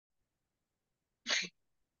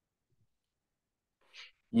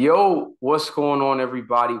Yo, what's going on,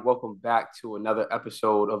 everybody? Welcome back to another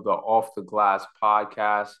episode of the Off the Glass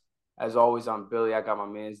podcast. As always, I'm Billy. I got my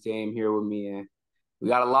man's Dame here with me, and we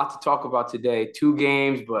got a lot to talk about today. Two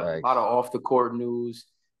games, but a lot of Thanks. off the court news.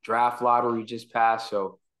 Draft lottery just passed,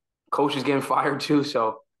 so coach is getting fired too.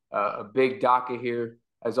 So a big docket here.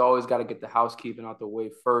 As always, got to get the housekeeping out the way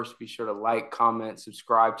first. Be sure to like, comment,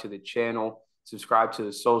 subscribe to the channel, subscribe to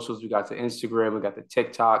the socials. We got the Instagram, we got the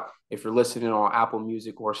TikTok. If you're listening on Apple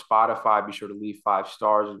Music or Spotify, be sure to leave 5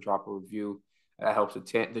 stars and drop a review. That helps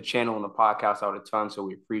the channel and the podcast out a ton, so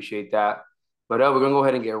we appreciate that. But we're gonna go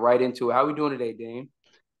ahead and get right into it. How are we doing today, Dame?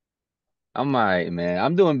 I'm all right, man.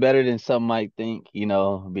 I'm doing better than some might think, being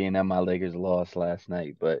that my Lakers lost last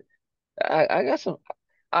night. But I got some.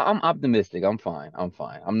 I'm optimistic. I'm fine. I'm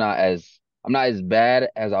fine. I'm not as bad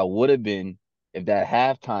as I would have been if that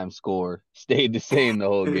halftime score stayed the same the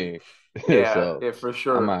whole game. Yeah, So yeah, for I'm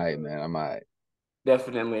sure. all right, man. I'm all right.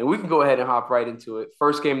 Definitely. And we can go ahead and hop right into it.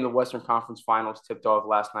 First game in the Western Conference Finals tipped off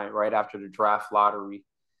last night, right after the draft lottery.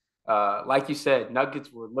 Like you said,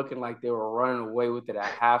 Nuggets were looking like they were running away with it at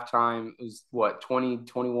halftime. It was what, 20,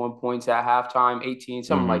 21 points at halftime, 18,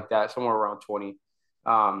 something hmm like that, somewhere around 20.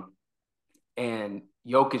 Um, and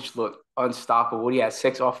Jokic looked unstoppable. He had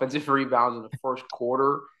 6 offensive rebounds in the first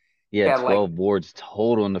quarter. He He had had like, 12 boards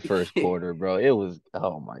total in the first quarter, bro. It was,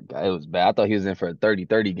 oh my God, it was bad. I thought he was in for a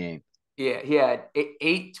 30-30 game. yeah, he had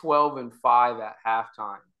 8, 12, and 5 at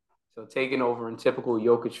halftime. So taking over in typical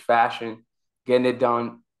Jokic fashion, getting it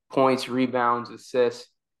done, points, rebounds, assists.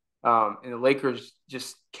 And the Lakers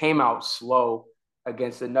just came out slow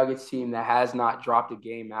against the Nuggets team that has not dropped a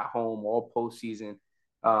game at home all postseason.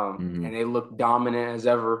 hmm And they looked dominant as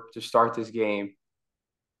ever to start this game.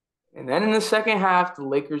 And then in the second half, the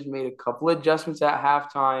Lakers made a couple of adjustments at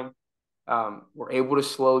halftime. Were able to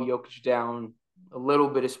slow Jokic down a little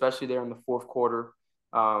bit, especially there in the fourth quarter,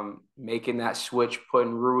 making that switch,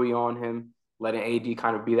 putting Rui on him, letting AD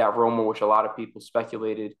kind of be that roamer, which a lot of people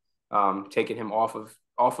speculated, taking him off of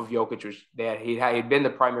Jokic, which he'd been the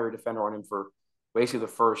primary defender on him for basically the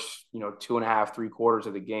first 2.5, 3 quarters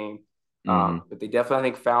of the game. hmm But they definitely,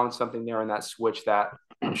 I think, found something there in that switch that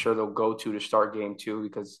I'm sure they'll go to start game two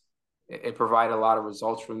because it provided a lot of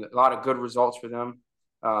results from a lot of good results for them.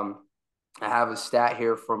 I have a stat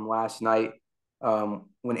here from last night.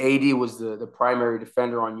 When AD was the primary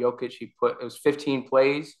defender on Jokic, it was 15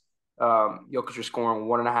 plays. Jokic was scoring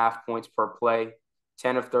 1.5 points per play,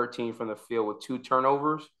 10 of 13 from the field with 2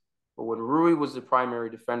 turnovers. But when Rui was the primary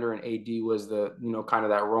defender and AD was the kind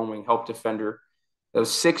of that roaming help defender, it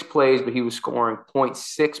was 6 plays, but he was scoring zero point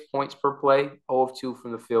 0.6 points per play, 0 of 2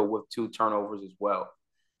 from the field with 2 turnovers as well.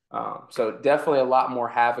 So definitely a lot more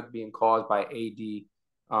havoc being caused by AD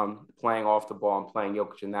playing off the ball and playing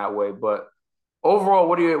Jokic in that way. But overall,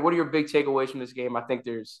 what are your big takeaways from this game? I think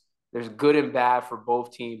there's good and bad for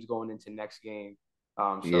both teams going into next game.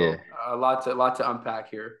 Yeah. So a lot to unpack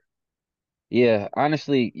here. Yeah,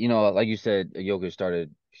 honestly, like you said, Jokic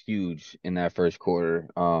started huge in that first quarter.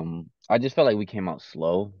 I just felt like we came out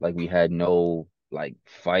slow. Like we had no like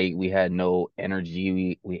fight, we had no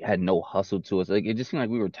energy, we had no hustle to us. Like it just seemed like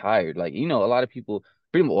we were tired. Like, a lot of people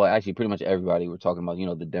pretty much everybody were talking about,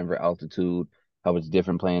 the Denver altitude, how it's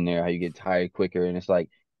different playing there, how you get tired quicker. And it's like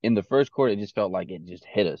in the first quarter, it just felt like it just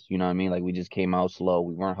hit us. You know what I mean? Like we just came out slow.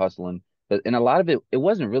 We weren't hustling. And a lot of it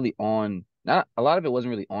wasn't really on not a lot of it wasn't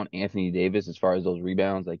really on Anthony Davis as far as those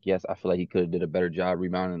rebounds. Like, yes, I feel like he could have did a better job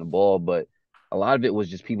rebounding the ball, but a lot of it was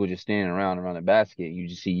just people just standing around the basket. You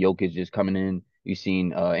just see Jokic just coming in. You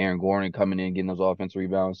seen Aaron Gordon coming in getting those offensive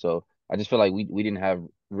rebounds. So I just feel like we didn't have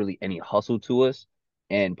really any hustle to us,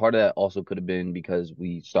 and part of that also could have been because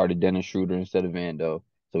we started Dennis Schroeder instead of Vando,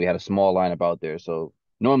 so we had a small lineup out there. So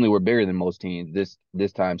normally we're bigger than most teams.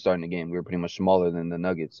 This time starting the game, we were pretty much smaller than the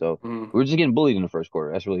Nuggets. So Mm-hmm. we were just getting bullied in the first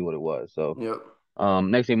quarter. That's really what it was. So Yep.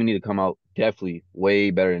 next game we need to come out definitely way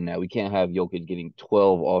better than that. We can't have Jokic getting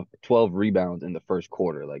 12 rebounds in the first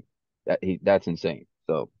quarter. Like that's insane.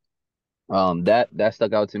 So that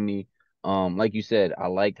stuck out to me. Like you said, I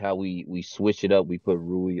liked how we switched it up. We put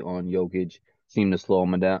Rui on Jokic, seemed to slow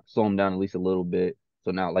him down at least a little bit.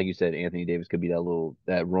 So now, like you said, Anthony Davis could be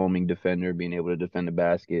that roaming defender, being able to defend the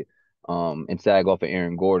basket, and sag off of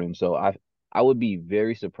Aaron Gordon. So I would be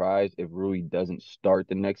very surprised if Rui doesn't start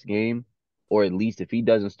the next game, or at least if he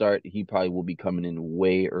doesn't start, he probably will be coming in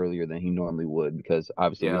way earlier than he normally would because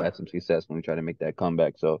obviously we Yeah. had some success when we tried to make that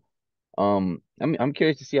comeback. So I'm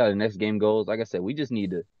curious to see how the next game goes. Like I said, we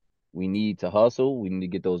need to hustle. We need to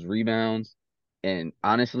get those rebounds. And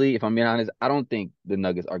honestly, if I'm being honest, I don't think the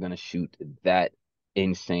Nuggets are gonna shoot that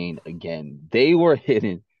insane again. They were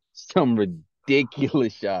hitting some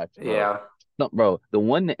ridiculous shots, bro. Yeah. No, bro, the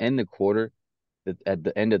one to end the quarter, at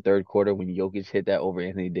the end of third quarter when Jokic hit that over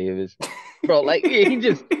Anthony Davis, bro, like yeah, he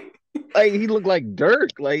just like he looked like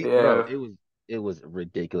Dirk, like bro, Yeah. it was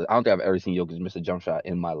ridiculous. I don't think I've ever seen Jokic miss a jump shot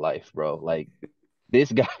in my life, bro. Like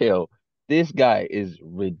this guy, yo, this guy is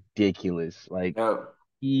ridiculous. Like No.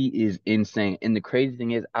 he is insane. And the crazy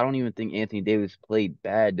thing is, I don't even think Anthony Davis played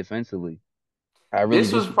bad defensively. I really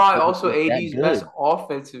This was just probably think he's also just that AD's best good.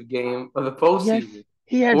 offensive game of the Yes, postseason.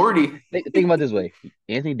 he had. 40. Think about it this way: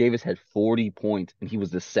 Anthony Davis had 40 points, and he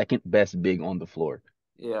was the second best big on the floor.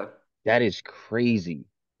 Yeah. That is crazy.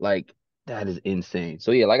 Like that is insane.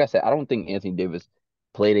 So yeah, like I said, I don't think Anthony Davis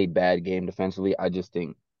played a bad game defensively. I just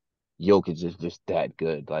think Jokic is just that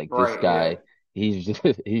good. Like this Right. Yeah. guy, he's just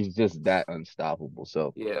he's just that unstoppable.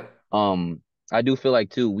 So Yeah. um, I do feel like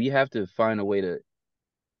too, we have to find a way to.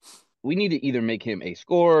 We need to either make him a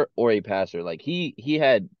scorer or a passer. Like he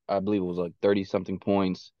had, I believe it was like 30 something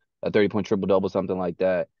points, a 30-point triple double, something like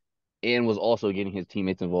that, and was also getting his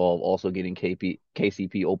teammates involved, also getting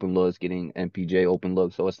KCP open looks, getting MPJ open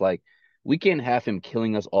looks. So it's like we can't have him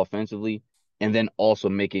killing us offensively and then also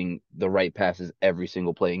making the right passes every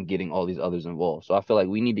single play and getting all these others involved. So I feel like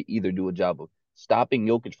we need to either do a job of stopping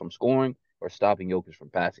Jokic from scoring or stopping Jokic from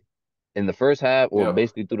passing. In the first half, or Yep.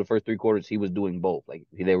 basically through the first three quarters, he was doing both. Like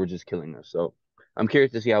they were just killing us. So I'm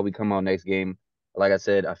curious to see how we come out next game. Like I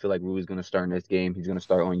said, I feel like Rui's going to start next game. He's going to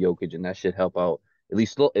start on Jokic, and that should help out at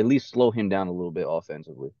least slow him down a little bit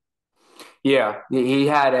offensively. Yeah. He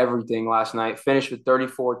had everything last night. Finished with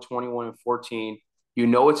 34, 21, and 14. You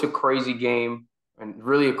know it's a crazy game and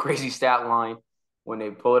really a crazy stat line when they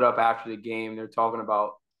pull it up after the game. They're talking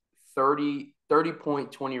about 30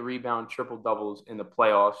 point, 20 rebound triple doubles in the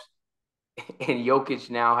playoffs. And Jokic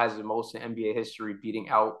now has the most in NBA history, beating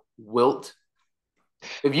out Wilt.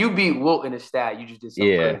 If you beat Wilt in a stat, you just did something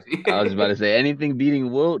Yeah, I was about crazy. to say anything beating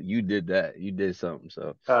Wilt, you did that. You did something.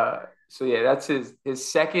 So So yeah, that's his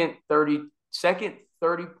second 30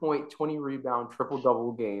 point 20 rebound triple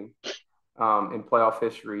double game in playoff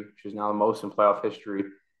history, which is now the most in playoff history.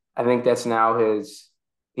 I think that's now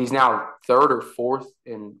he's now third or fourth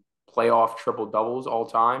in playoff triple doubles all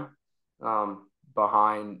time,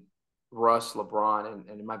 behind Russ, LeBron,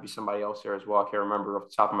 and it might be somebody else there as well. I can't remember off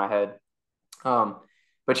the top of my head. Um,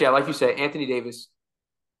 but yeah, like you said, Anthony Davis,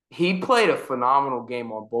 he played a phenomenal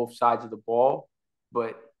game on both sides of the ball,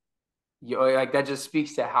 but like that just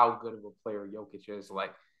speaks to how good of a player Jokic is.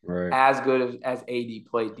 Like right. as good as AD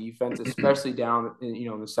played defense, especially down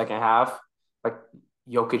in the second half. Like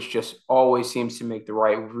Jokic just always seems to make the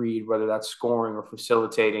right read, whether that's scoring or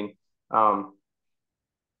facilitating.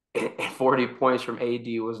 And 40 points from AD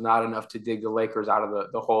was not enough to dig the Lakers out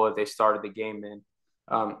of the hole that they started the game in.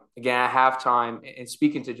 Again, at halftime, and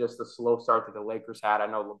speaking to just the slow start that the Lakers had, I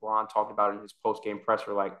know LeBron talked about it in his post game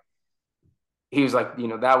presser. Like he was like,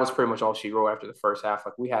 that was pretty much all she wrote after the first half.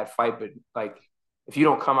 Like we had fight, but like if you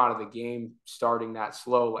don't come out of the game starting that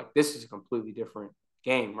slow, like this is a completely different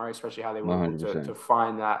game, right? Especially how they were able to 100%.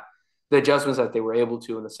 find that the adjustments that they were able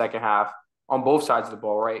to in the second half on both sides of the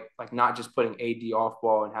ball, right? Like not just putting AD off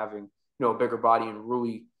ball and having a bigger body and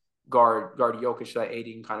Rui guard Jokic so that AD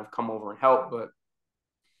can kind of come over and help. But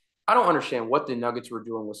I don't understand what the Nuggets were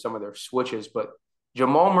doing with some of their switches, but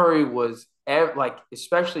Jamal Murray was like,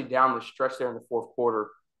 especially down the stretch there in the fourth quarter,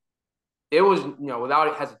 it was,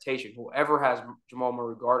 without hesitation, whoever has Jamal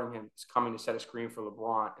Murray guarding him is coming to set a screen for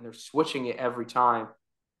LeBron, and they're switching it every time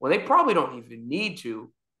when they probably don't even need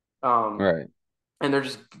to. Um, Right. and they're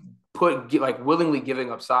just like willingly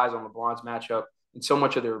giving up size on LeBron's matchup. And so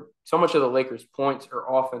much of the Lakers' points or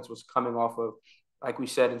offense was coming off of, like we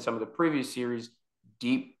said in some of the previous series,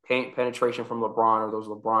 deep paint penetration from LeBron or those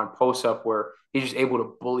LeBron post up where he's just able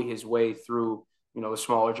to bully his way through, the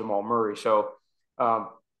smaller Jamal Murray. So um,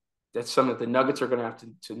 that's something that the Nuggets are going to have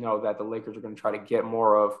to know that the Lakers are going to try to get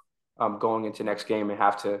more of going into next game and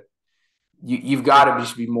have to you've got to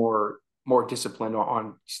just be more disciplined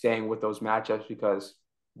on staying with those matchups because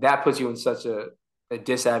that puts you in such a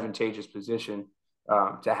disadvantageous position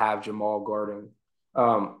to have Jamal guarding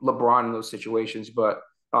LeBron in those situations. But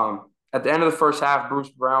at the end of the first half, Bruce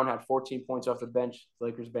Brown had 14 points off the bench. The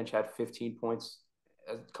Lakers bench had 15 points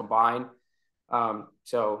combined.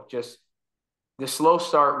 So just the slow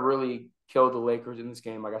start really killed the Lakers in this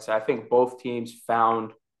game. Like I said, I think both teams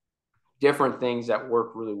found different things that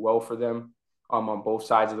work really well for them on both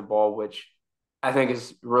sides of the ball, which I think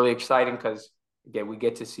is really exciting because again, we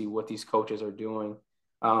get to see what these coaches are doing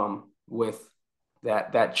with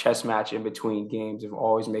that chess match in between games of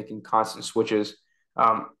always making constant switches.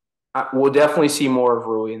 We'll definitely see more of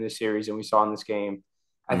Rui in this series than we saw in this game.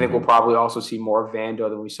 I think we'll Hmm. probably also see more of Vando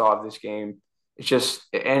than we saw of this game, it's just,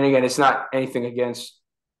 and again, it's not anything against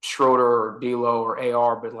Schroeder or D'Lo or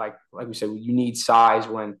AR, but like we said, you need size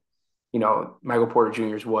when Michael Porter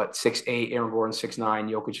Jr. is what 6'8", Aaron Gordon 6'9",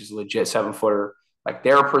 Jokic is a legit 7-footer. Like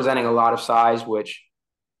they're presenting a lot of size, which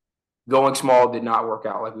going small did not work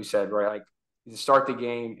out. Like we said, right? Like to start the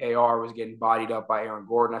game, AR was getting bodied up by Aaron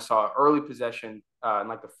Gordon. I saw an early possession in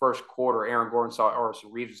like the first quarter. Aaron Gordon saw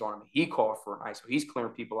Orson Reeves was on him. He called for an ISO. He's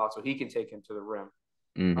clearing people out so he can take him to the rim.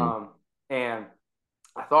 Mm-hmm. And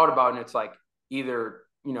I thought about it, and it's like either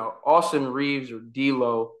Austin Reeves or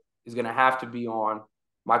D'Lo is going to have to be on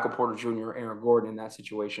Michael Porter Jr. or Aaron Gordon in that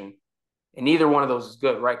situation. And neither one of those is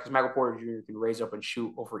good, right? Because Michael Porter Jr. can raise up and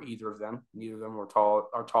shoot over either of them. Neither of them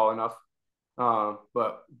are tall enough.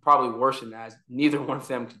 But probably worse than that is neither one of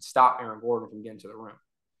them could stop Aaron Gordon from getting to the rim.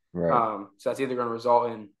 Right. So that's either going to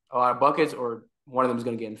result in a lot of buckets or one of them is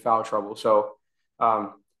going to get in foul trouble. So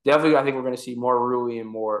definitely, I think we're going to see more Rui and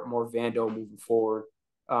more Vando moving forward.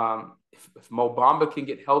 If Mo Bamba can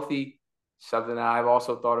get healthy, something that I've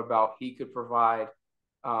also thought about, he could provide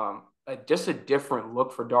just a different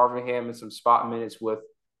look for Darvin Ham and some spot minutes with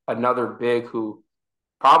another big who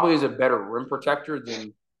probably is a better rim protector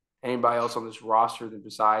than anybody else on this roster than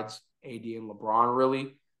besides AD and LeBron,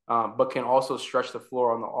 really, but can also stretch the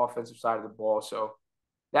floor on the offensive side of the ball. So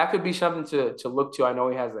that could be something to look to. I know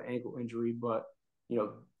he has an ankle injury, but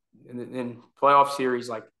in playoff series,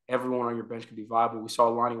 like everyone on your bench could be viable. We saw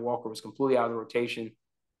Lonnie Walker was completely out of the rotation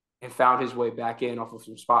and found his way back in off of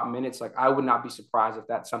some spot minutes. Like I would not be surprised if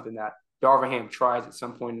that's something that Darvin Ham tries at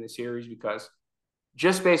some point in the series, because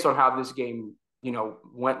just based on how this game,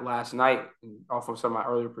 went last night and off of some of my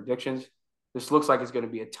earlier predictions, this looks like it's going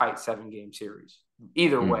to be a tight 7-game series.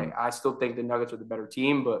 Either Mm-hmm. way, I still think the Nuggets are the better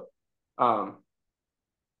team, but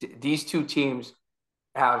these two teams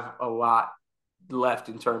have a lot left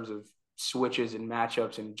in terms of switches and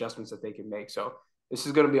matchups and adjustments that they can make. So this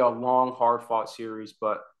is going to be a long, hard-fought series,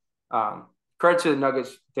 but credit to the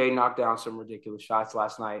Nuggets. They knocked down some ridiculous shots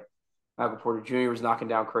last night. Michael Porter Jr. was knocking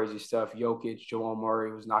down crazy stuff. Jokic, Jamal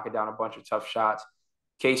Murray was knocking down a bunch of tough shots.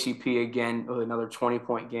 KCP, again, with another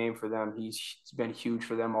 20-point game for them. He's been huge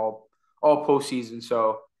for them all postseason.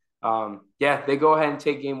 So, they go ahead and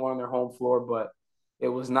take game one on their home floor, but it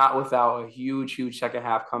was not without a huge, huge second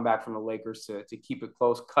half comeback from the Lakers to keep it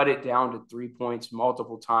close, cut it down to 3 points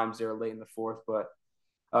multiple times there late in the fourth. But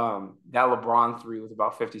that LeBron three with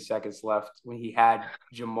about 50 seconds left when he had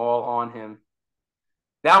Jamal on him,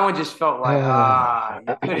 that one just felt like,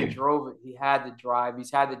 you could have drove it. He had to drive.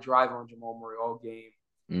 He's had to drive on Jamal Murray all game.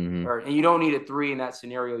 Mm-hmm. And you don't need a three in that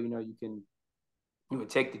scenario. You would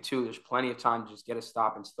take the two. There's plenty of time to just get a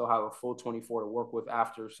stop and still have a full 24 to work with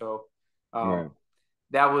after. So Right.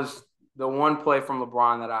 that was the one play from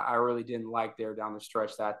LeBron that I really didn't like there down the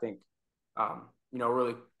stretch that I think,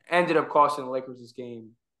 really ended up costing the Lakers this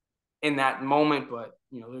game in that moment. But,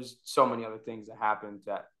 there's so many other things that happened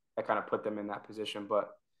that kind of put them in that position.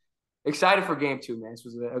 But excited for game two, man. This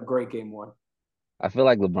was a great game one. I feel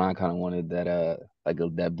like LeBron kind of wanted that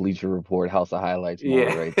that Bleacher Report House of Highlights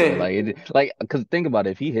moment right there. Yeah. Because think about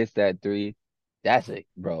it, if he hits that three, that's it,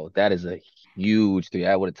 bro. That is a huge three.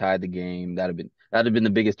 I would have tied the game. That'd have been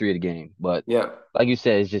the biggest three of the game. But Yeah. like you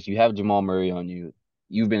said, it's just you have Jamal Murray on you.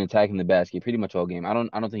 You've been attacking the basket pretty much all game. I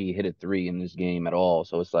don't think he hit a three in this game at all.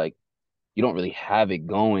 So it's like you don't really have it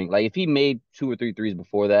going. Like if he made 2 or 3 threes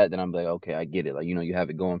before that, then I'm like, okay, I get it. Like, you have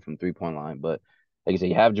it going from 3-point line. But like I said,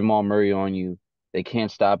 you have Jamal Murray on you. They can't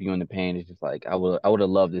stop you in the paint. It's just like I would have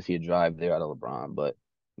loved to see a drive there out of LeBron. But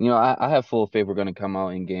I have full faith we're gonna come out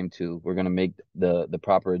in game two. We're gonna make the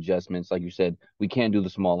proper adjustments. Like you said, we can't do the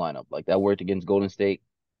small lineup. Like that worked against Golden State.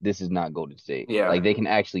 This is not Golden State. Yeah. Like they can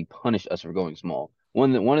actually punish us for going small.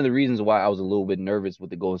 One of the reasons why I was a little bit nervous with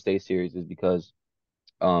the Golden State series is because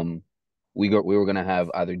um we were gonna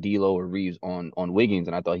have either D'Lo or Reeves on Wiggins,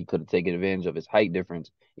 and I thought he could have taken advantage of his height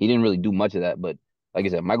difference. He didn't really do much of that, but like I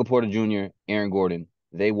said, Michael Porter Jr., Aaron Gordon,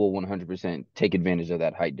 they will 100% take advantage of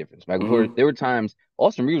that height difference. Michael Porter, Mm-hmm. there were times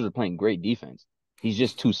Austin Reeves was playing great defense. He's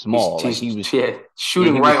just too small. Like he was, yeah,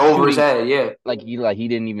 Shooting he was right over his shooting head. Yeah. like he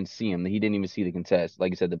didn't even see him. He didn't even see the contest.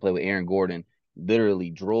 Like I said, the play with Aaron Gordon literally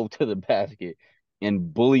drove to the basket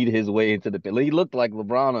and bullied his way into the paint. Like, he looked like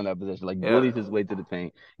LeBron on that possession, like Yeah. bullied his way to the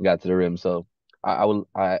paint and got to the rim. So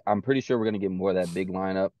I'm pretty sure we're gonna get more of that big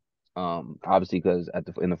lineup. Obviously because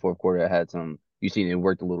in the fourth quarter I had some you seen it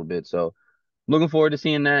worked a little bit. So looking forward to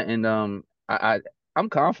seeing that. And I'm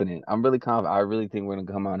confident. I'm really confident. I really think we're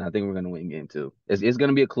gonna come out and I think we're gonna win game two. It's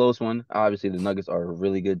gonna be a close one. Obviously the Nuggets are a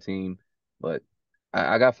really good team, but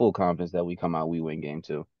I got full confidence that we come out, we win game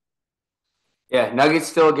two. Yeah. Nuggets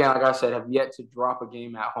still, again, like I said, have yet to drop a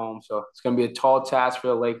game at home. So it's going to be a tall task for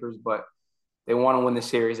the Lakers, but they want to win the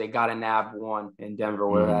series, they got to nab one in Denver,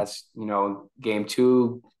 whether Hmm. that's, game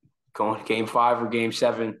 2, going game 5 or game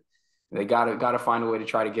 7. They got to find a way to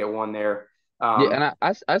try to get one there. Yeah, Um, and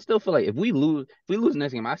I still feel like if we lose the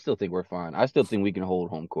next game, I still think we're fine. I still think we can hold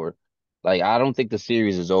home court. Like I don't think the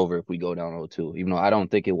series is over if we go down 0-2. Even though I don't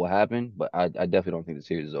think it will happen, but I definitely don't think the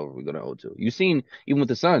series is over if we go down 0-2. You've seen even with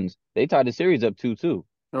the Suns, they tied the series up 2-2.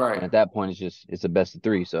 right, And at that point it's a best of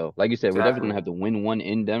three. So like you said, we're definitely exactly. gonna have to win one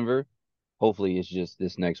in Denver. Hopefully it's just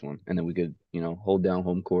this next one. And then we could, hold down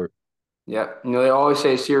home court. Yeah, they always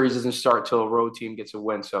say a series doesn't start till a road team gets a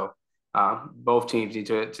win. So both teams need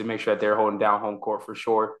to make sure that they're holding down home court for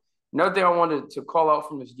sure. Another thing I wanted to call out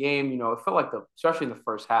from this game, it felt like especially in the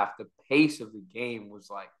first half, the pace of the game was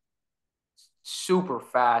like super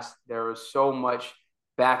fast. There was so much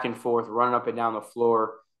back and forth, running up and down the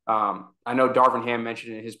floor. I know Darvin Ham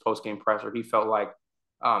mentioned in his post game presser, he felt like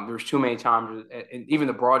there was too many times, and even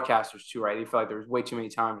the broadcasters too, right? They felt like there was way too many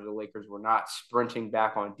times where the Lakers were not sprinting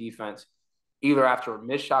back on defense, either after a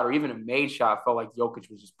missed shot or even a made shot. Felt like Jokic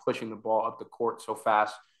was just pushing the ball up the court so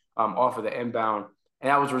fast off of the inbound, and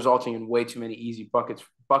that was resulting in way too many easy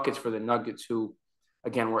buckets for the Nuggets, who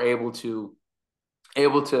again were able to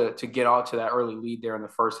get out to that early lead there in the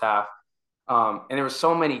first half. And there were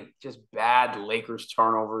so many just bad Lakers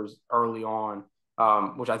turnovers early on,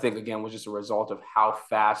 which I think again was just a result of how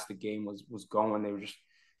fast the game was going. They were just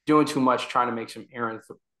doing too much, trying to make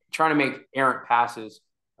errant passes.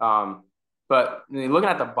 But looking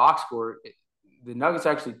at the box score, the Nuggets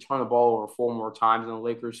actually turned the ball over 4 more times than the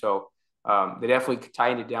Lakers. So they definitely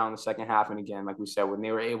tightened it down in the second half. And again, like we said, when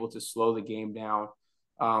they were able to slow the game down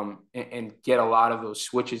and get a lot of those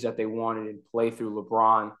switches that they wanted and play through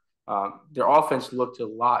LeBron, their offense looked a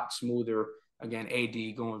lot smoother. Again,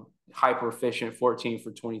 AD going hyper efficient, 14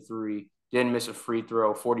 for 23, didn't miss a free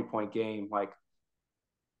throw, 40-point game. Like,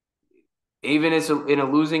 even in a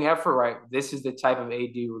losing effort, right? This is the type of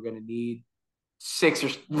AD we're going to need 6 or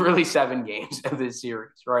really 7 games of this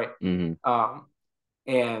series, right? Hmm. Um,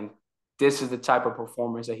 and this is the type of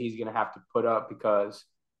performance that he's going to have to put up, because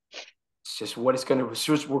it's just what it's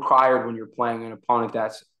just required when you're playing an opponent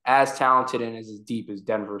that's as talented and as deep as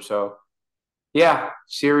Denver. So yeah,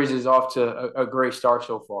 series is off to a great start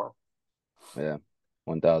so far. Yeah.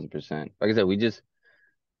 1000%. Like I said,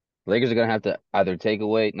 Lakers are gonna have to either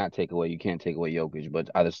not take away. You can't take away Jokic, but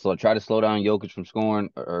either try to slow down Jokic from scoring,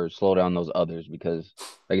 or slow down those others. Because,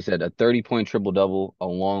 like I said, a 30-point triple double,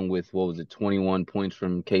 along with what was it, 21 points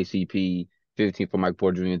from KCP, 15 from Mike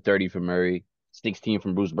Porter Jr., 30 from Murray, 16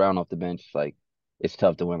 from Bruce Brown off the bench. Like, it's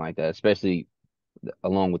tough to win like that, especially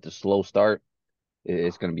along with the slow start.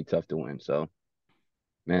 It's gonna be tough to win. So,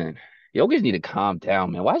 man, Jokic need to calm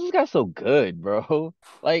down, man. Why is this guy so good, bro?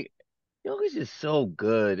 Like, Jokic is so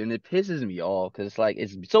good, and it pisses me off because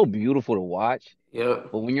it's so beautiful to watch,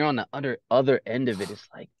 Yep. but when you're on the other end of it, it's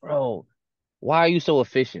like, bro, why are you so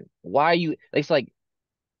efficient? Why are you? It's like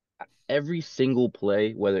every single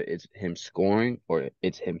play, whether it's him scoring or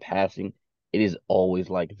it's him passing, it is always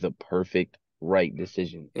like the perfect right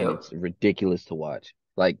decision, and Yep. it's ridiculous to watch.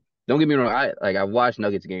 Like, don't get me wrong, I've watched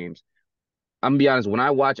Nuggets games. I'm gonna be honest, when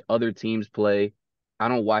I watch other teams play, I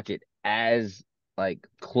don't watch it as like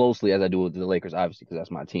closely as I do with the Lakers, obviously, because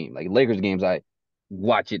that's my team. Like Lakers games, I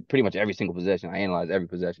watch it pretty much every single possession. I analyze every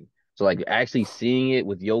possession. So like actually seeing it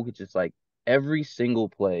with Jokic, it's like every single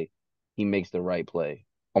play, he makes the right play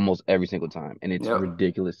almost every single time, and it's Yep.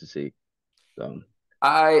 ridiculous to see. So,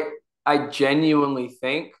 I I genuinely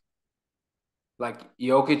think like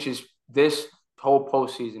Jokic is this whole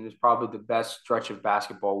postseason is probably the best stretch of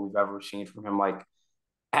basketball we've ever seen from him. Like,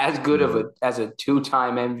 as good of mhm, a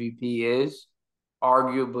 2-time MVP is,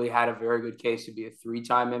 arguably had a very good case to be a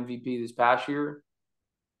 3-time MVP this past year.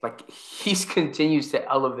 Like, he continues to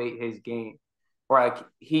elevate his game, where like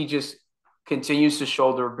he just continues to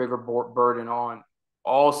shoulder a bigger burden on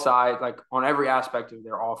all sides, like on every aspect of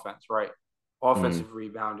their offense, right? mhm, Offensive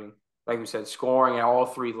rebounding, like we said, scoring at all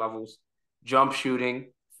 3 levels, jump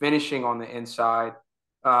shooting, finishing on the inside,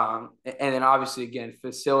 and then obviously again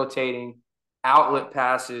facilitating outlet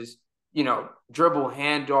passes, dribble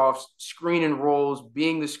handoffs, screen and rolls,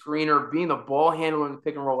 being the screener, being the ball handler in the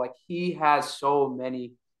pick and roll. Like, he has so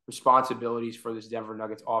many responsibilities for this Denver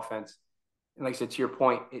Nuggets offense. And like I said, to your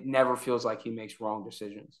point, it never feels like he makes wrong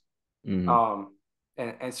decisions. mhm,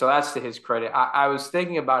 And so that's to his credit. I was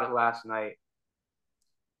thinking about it last night.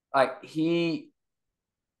 Like, he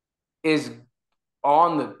is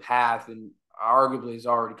on the path and arguably is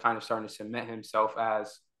already kind of starting to cement himself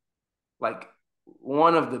as like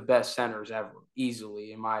one of the best centers ever,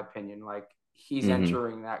 easily, in my opinion. Like, he's mhm,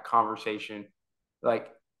 entering that conversation. Like,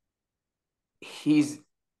 he's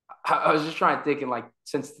I was just trying to think, like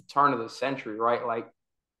since the turn of the century, right? Like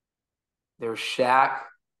there's Shaq,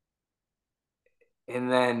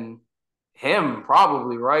 and then him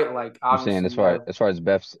probably, right? Like You saying obviously you have as far as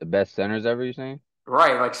best centers ever? You saying?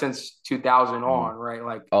 right, like since 2000 Mm. on, right?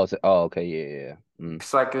 Like Oh, okay, yeah, yeah, yeah. Mm.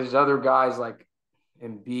 it's like there's other guys like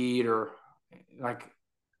Embiid or like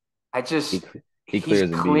I He just cle- he he's clears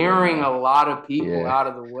Embiid right clearing now. a lot of people Yeah. out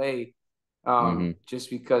of the way, Hmm. just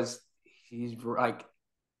because he's like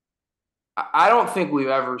I don't think we've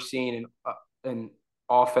ever seen an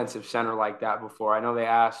offensive center like that before. I know they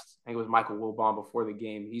asked, I think it was Michael Wilbon before the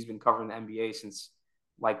game. He's been covering the NBA since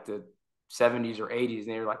like the 70s or 80s,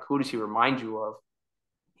 and they were like, "Who does he remind you of?"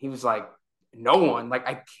 He was like, "No one." Like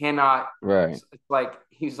I cannot. Right. It's like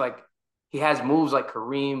he's like he has moves like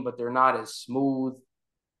Kareem, but they're not as smooth.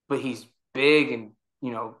 But he's big and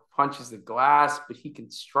punches the glass, but he can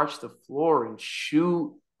stretch the floor and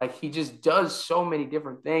shoot. Like he just does so many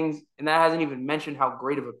different things, and that hasn't even mentioned how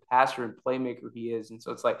great of a passer and playmaker he is. And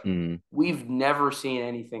so it's like Mm. we've never seen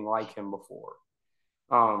anything like him before.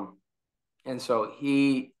 Um, and so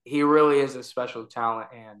he really is a special talent,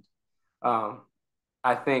 and um,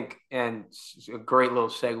 I think, and it's a great little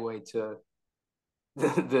segue to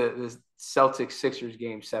the Celtics Sixers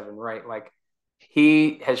game seven, right? Like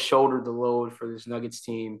he has shouldered the load for this Nuggets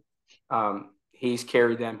team. He's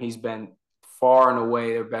carried them. He's been far and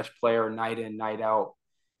away their best player night in, night out,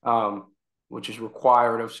 which is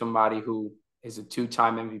required of somebody who is a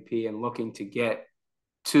two-time MVP and looking to get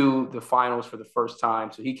to the finals for the first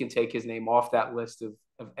time. So he can take his name off that list of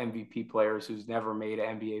MVP players who's never made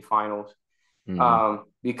an NBA finals, Hmm.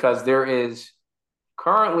 because there is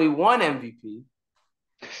currently one MVP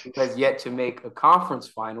who has yet to make a conference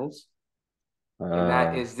finals, and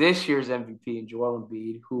that Uh, is this year's MVP in Joel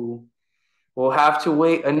Embiid, who will have to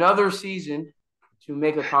wait another season to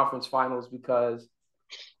make a conference finals because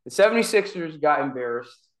the 76ers got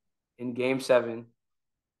embarrassed in game seven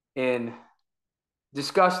in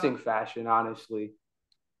disgusting fashion, honestly.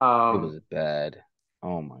 it Um, was bad.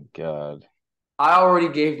 Oh my God. I already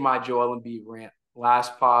gave my Joel Embiid rant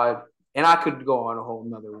last pod, and I could go on a whole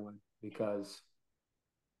nother one because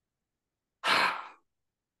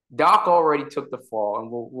Doc already took the fall, and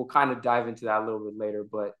we'll kind of dive into that a little bit later.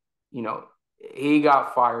 But you know, he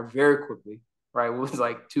got fired very quickly. Right, it was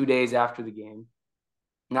like 2 days after the game.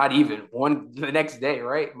 Not even one the next day.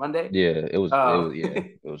 Right, Monday. Yeah, Uh,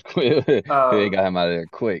 it was quick. They uh, got him out of there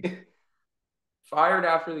quick. fired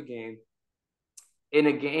after the game in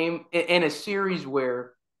a game in a series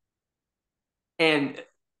where, and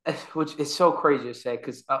which is so crazy to say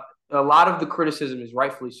because a lot of the criticism is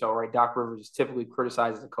rightfully so. Right, Doc Rivers is typically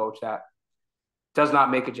criticized as a coach that does not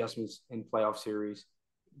make adjustments in playoff series,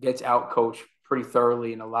 gets out coached pretty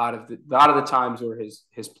thoroughly, and a lot of the times where his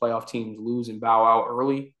playoff teams lose and bow out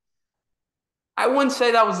early. I wouldn't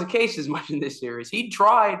say that was the case as much in this series. He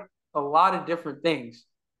tried a lot of different things.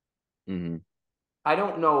 Hmm. I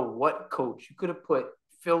don't know what coach you could have put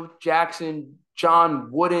Phil Jackson,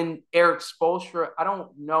 John Wooden, Eric Spoelstra. I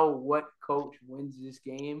don't know what coach wins this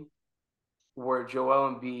game where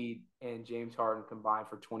Joel Embiid and James Harden combined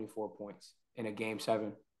for 24 points in a game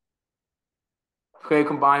seven. Okay,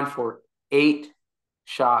 combined for 8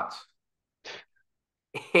 shots.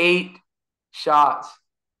 8 shots.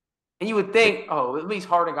 And you would It, think, oh, at least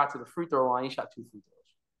Harden got to the free throw line. He shot 2 free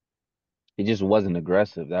throws. it just wasn't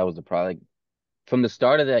aggressive. That was the problem. Like, from the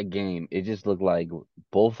start of that game, it just looked like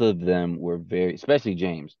both of them were very, especially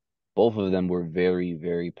James, both of them were very,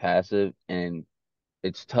 very passive. And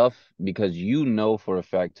it's tough because you know for a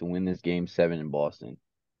fact to win this game seven in Boston,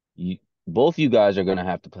 you both you guys are gonna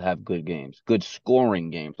have to have good games, good scoring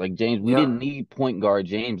games. Like James, we didn't Yep. need point guard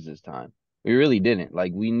James this time. We really didn't.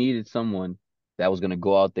 Like we needed someone that was gonna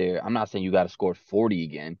go out there. I'm not saying you got to score 40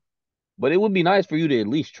 again, but it would be nice for you to at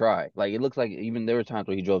least try. Like it looks like even there were times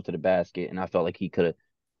where he drove to the basket, and I felt like he could have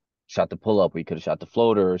shot the pull up, or he could have shot the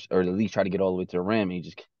floater, or at least try to get all the way to the rim. And he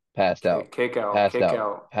just passed out, Kick out, passed kick out,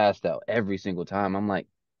 out. passed out every single time. I'm like,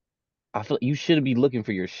 I feel like you should be looking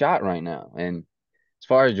for your shot right now. And as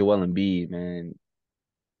far as Joel Embiid, man,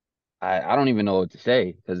 I don't even know what to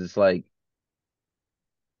say because it's like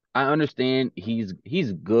I understand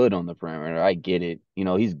he's good on the perimeter. I get it. You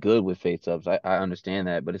know, he's good with face ups. I understand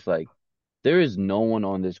that, but it's like there is no one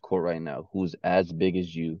on this court right now who's as big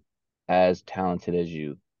as you, as talented as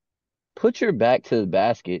you. Put your back to the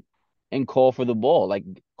basket and call for the ball. Like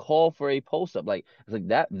call for a post up. Like it's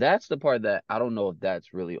like that's the part that I don't know if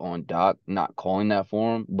that's really on Doc not calling that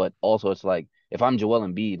for him, but also it's like if I'm Joel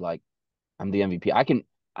Embiid, like I'm the MVP.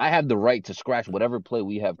 I have the right to scratch whatever play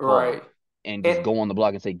we have called Right. and just And go on the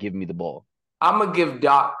block and say, give me the ball. I'm gonna give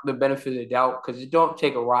Doc the benefit of the doubt because it don't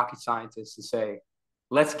take a rocket scientist to say,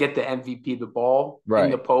 let's get the MVP the ball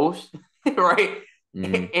in the Right. post, right,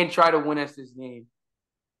 Mm-hmm. and try to win us this game.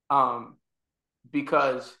 Um,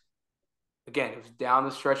 because again, it was down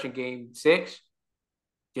the stretch in game 6.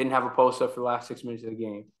 Didn't have a post up for the last 6 minutes of the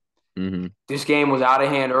game. Mm-hmm. This game was out of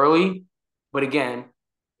hand early, but again,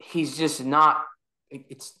 he's just not.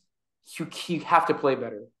 It's you have to play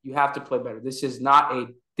better. You have to play better. This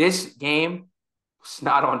game. It's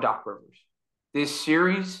not on Doc Rivers. This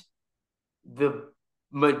series, the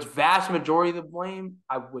vast majority of the blame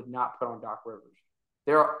I would not put on Doc Rivers.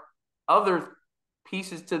 There are other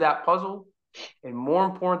pieces to that puzzle, and more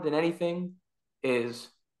important than anything is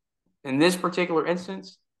in this particular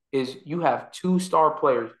instance is you have 2 star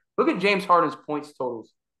players. Look at James Harden's points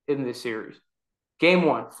totals in this series. Game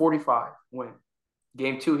 1, 45, win.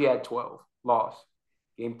 Game 2, he had 12, loss.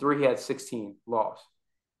 Game 3, he had 16, loss.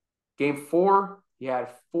 Game 4, he had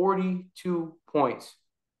 42 points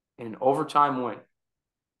in an overtime win.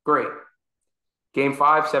 Great. Game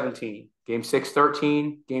 5, 17. Game 6,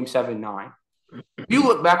 13. Game 7, 9. If you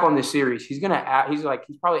look back on this series, he's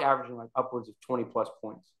probably averaging like upwards of 20 plus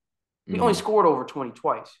points. He only Mm-hmm. scored over 20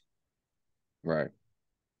 twice. Right.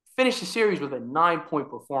 Finished the series with a 9-point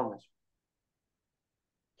performance.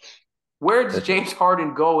 Where does That's James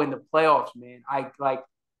Harden go in the playoffs, man?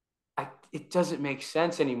 It doesn't make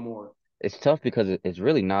sense anymore. it's tough because it's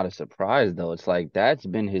really not a surprise though. It's like that's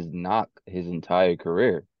been his knock his entire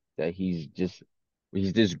career that he's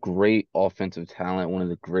this great offensive talent, one of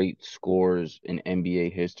the great scorers in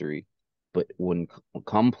NBA history. But when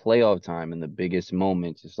come playoff time and the biggest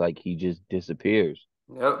moments, it's like he just disappears.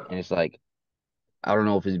 Yep. And it's like I don't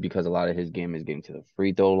know if it's because a lot of his game is getting to the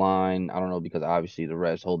free throw line. I don't know because obviously the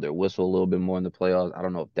refs hold their whistle a little bit more in the playoffs. I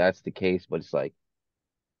don't know if that's the case, but it's like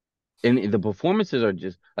and the performances are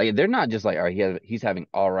just like they're not just like all right, he's having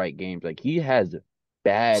all right games. Like he has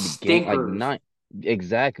bad game like Stinkers. nine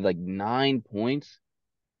exactly like 9 points.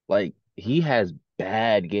 Like he has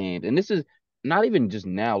bad games. And this is not even just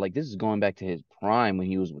now, like this is going back to his prime when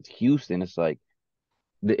he was with Houston. It's like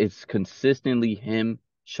it's consistently him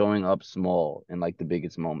showing up small in like the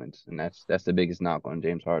biggest moments. And that's the biggest knock on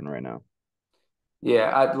James Harden right now.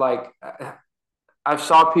 Yeah, I've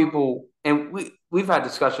saw people, and we've had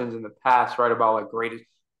discussions in the past, right, about like greatest.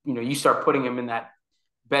 You start putting him in that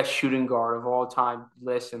best shooting guard of all time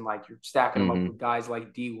list, and like you're stacking him up Hmm. with guys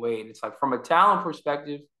like D Wade. It's like from a talent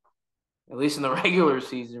perspective, at least in the regular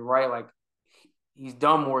season, right? Like he's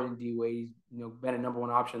done more than D Wade. He's been a number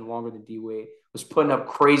one option longer than D Wade. Was putting up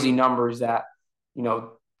crazy numbers that you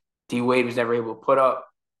know D Wade was never able to put up.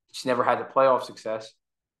 Just never had the playoff success,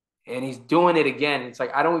 and he's doing it again. It's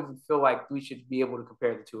like I don't even feel like we should be able to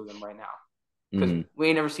compare the two of them right now because Hmm. we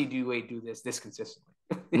ain't never see D Wade do this consistently.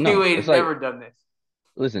 D No, Wade it's has like never done this.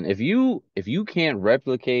 listen, if you can't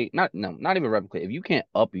replicate, not even replicate, if you can't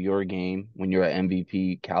up your game when you're an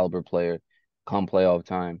MVP caliber player come playoff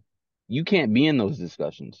time, you can't be in those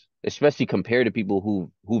discussions, especially compared to people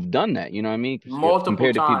who've done that. You know what I mean? Multiple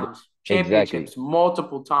Compared to people, times, exactly, championships,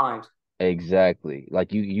 multiple times. exactly.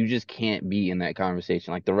 Like you just can't be in that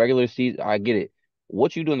conversation. Like the regular season, I get it.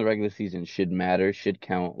 What you do in the regular season should matter, should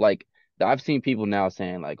count. Like I've seen people now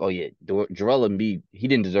saying like, "Oh yeah, Joel Embiid, he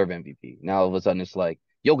didn't deserve MVP." Now all of a sudden it's like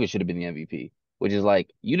Jokic should have been the MVP, which is like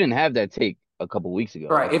you didn't have that take a couple weeks ago,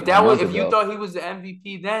 Right. like If a that was month if you ago. thought he was the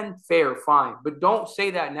MVP, then fair, fine. But don't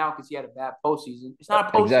say that now because he had a bad postseason. It's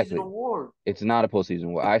not a postseason Exactly. award. It's not a postseason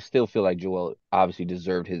award. I still feel like Joel obviously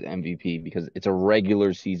deserved his MVP because it's a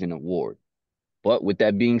regular season award. But with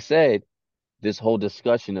that being said, this whole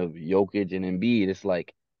discussion of Jokic and Embiid, it's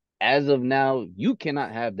like, as of now, you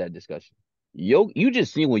cannot have that discussion. You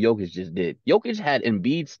just seen what Jokic just did. Jokic had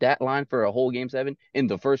Embiid's stat line for a whole game 7 in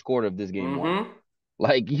the first quarter of this game one. Mm-hmm.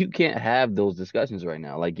 Like, you can't have those discussions right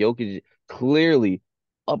now. Like, Jokic clearly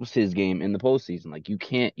ups his game in the postseason. Like, you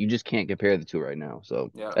just can't compare the two right now. So,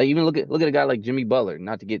 Yeah. even look at a guy like Jimmy Butler.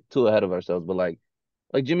 Not to get too ahead of ourselves, but like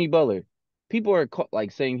Jimmy Butler, people are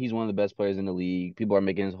like saying he's one of the best players in the league. People are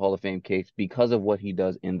making his Hall of Fame case because of what he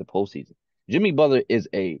does in the postseason. Jimmy Butler is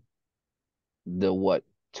the what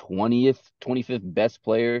 20th, 25th best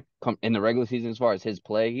player come in the regular season as far as his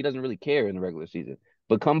play. He doesn't really care in the regular season,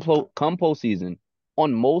 but come postseason,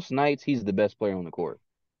 on most nights he's the best player on the court,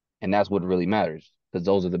 and that's what really matters because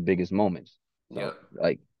those are the biggest moments. Yeah. So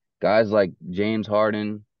like guys like James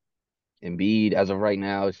Harden, Embiid, as of right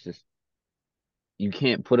now, it's just you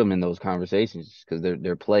can't put them in those conversations because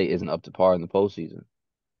their play isn't up to par in the postseason.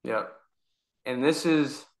 Yeah. And this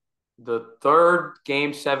is the third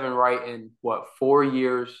game 7 right in what 4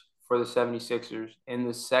 years for the 76ers in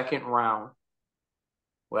the second round.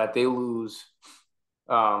 that they lose.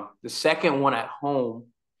 The second one at home,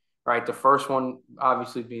 right? The first one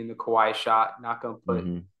obviously being the Kawhi shot. Not going to put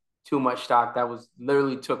Mm-hmm. too much stock. That was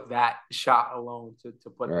literally took that shot alone to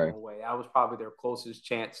put them Right. away. That was probably their closest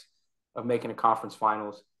chance of making a conference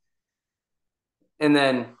finals. And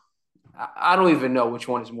then I don't even know which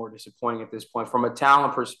one is more disappointing at this point from a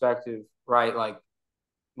talent perspective, right? Like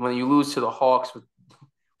when you lose to the Hawks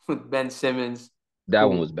with Ben Simmons, That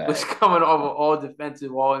one was who was bad. coming off an all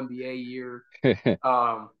defensive, all NBA year,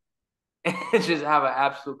 um, and just have an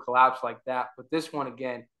absolute collapse like that. But this one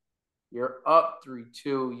again, you're up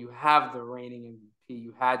 3-2. You have the reigning MVP.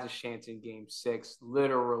 You had the chance in game six,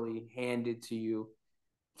 literally handed to you.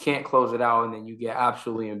 Can't close it out, and then you get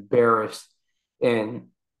absolutely embarrassed in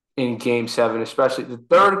game seven, especially the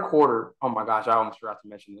third quarter. Oh my gosh, I almost forgot to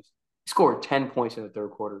mention this. He scored 10 points in the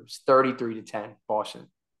third quarter. It's 33-10, Boston.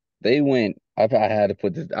 They went. I had to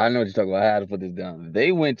put this. I know what you're talking about. I had to put this down.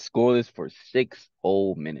 They went scoreless for 6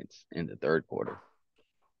 whole minutes in the third quarter.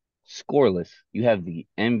 Scoreless. You have the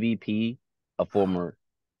MVP, a former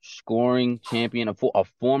scoring champion, a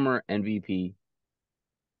former MVP,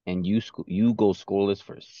 and you go scoreless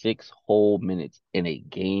for 6 whole minutes in a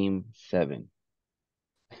game seven.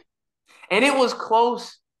 And it was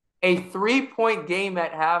close. A 3-point game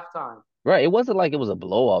at halftime. Right. It wasn't like it was a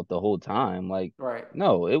blowout the whole time. Like, Right.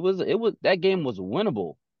 no, it was that game was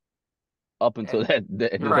winnable up until And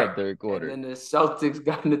the end of right. that third And quarter. then the Celtics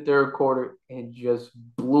got in the third quarter and just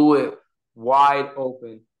blew it wide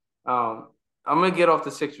open. I'm gonna get off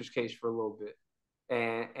the Sixers case for a little bit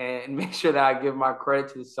and make sure that I give my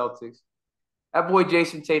credit to the Celtics. That boy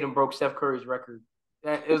Jason Tatum broke Steph Curry's record.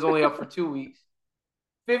 It was only up for 2 weeks.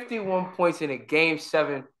 51 points in a game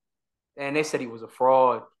seven, and they said he was a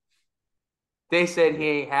fraud. They said he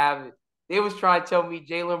ain't have it. They was trying to tell me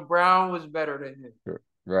Jaylen Brown was better than him.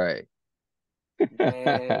 Right.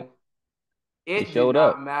 Man, He it did showed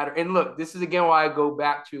up. not matter. And look, this is again why I go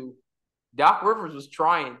back to Doc Rivers was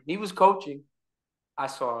trying. He was coaching. I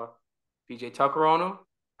saw PJ Tucker on him.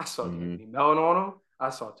 I saw Hmm. Anthony Mellon on him. I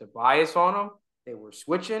saw Tobias on him. They were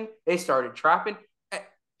switching. They started trapping.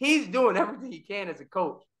 He's doing everything he can as a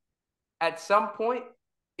coach. At some point,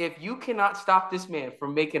 if you cannot stop this man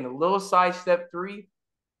from making a little sidestep three,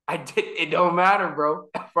 it don't matter, bro.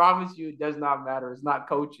 I promise you, it does not matter. It's not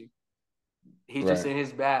coaching. He's just Right. in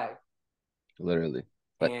his bag. Literally.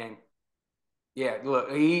 But And yeah, look,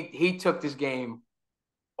 he took this game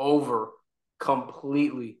over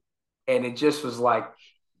completely. And it just was like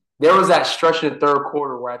there was that stretch in the third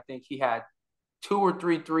quarter where I think he had two or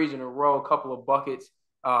three threes in a row, a couple of buckets,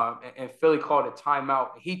 and Philly called a timeout.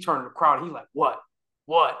 He turned to the crowd. He's like, "What?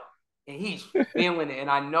 What?" And he's feeling it. And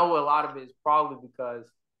I know a lot of it is probably because,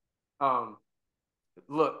 um,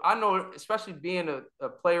 look, I know, especially being a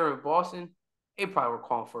player in Boston, they probably were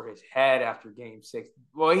calling for his head after Game Six.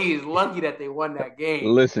 Well, he is lucky that they won that game.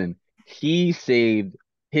 listen, he saved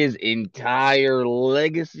his entire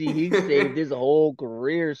legacy. He saved his whole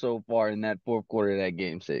career so far in that fourth quarter of that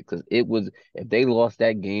game six. Because it was, if they lost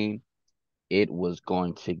that game, it was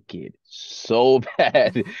going to get so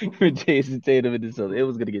bad for Jason Tatum and the Celtics. It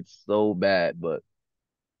was going to get so bad. But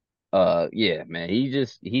yeah, man, he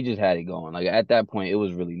just had it going. Like at that point, it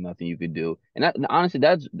was really nothing you could do. And honestly,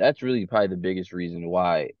 that's really probably the biggest reason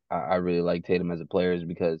why I really like Tatum as a player is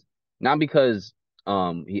because not because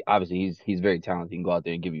he obviously he's very talented. He can go out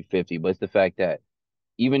there and give you 50, but it's the fact that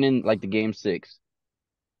even in like the game six,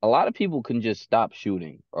 a lot of people can just stop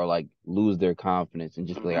shooting or like lose their confidence and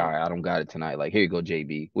just be like, all Mm-hmm. right, I don't got it tonight. Like here you go,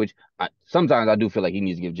 JB. Which sometimes I do feel like he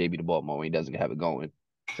needs to give JB the ball more when he doesn't have it going.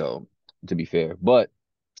 So to be fair, but.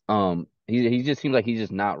 He just seems like he's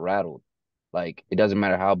just not rattled. Like it doesn't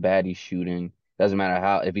matter how bad he's shooting, doesn't matter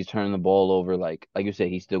how if he's turning the ball over, like you said,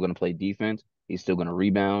 he's still gonna play defense, he's still gonna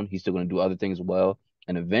rebound, he's still gonna do other things well.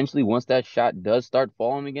 And eventually once that shot does start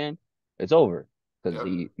falling again, it's over. Because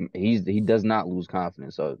Yep. he does not lose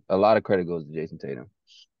confidence. So a lot of credit goes to Jason Tatum.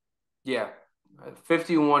 Yeah.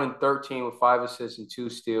 51 and 13 with 5 assists and 2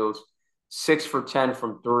 steals, 6 for 10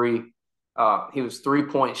 from three. He was 3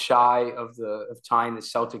 points shy of tying the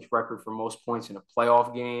Celtics record for most points in a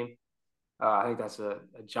playoff game. I think that's a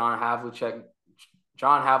John Havlicek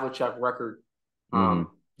record. Hmm.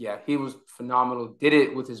 Yeah, he was phenomenal. Did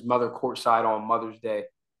it with his mother courtside on Mother's Day.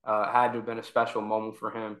 Had to have been a special moment for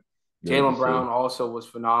him. Good to Jaylen see. Brown also was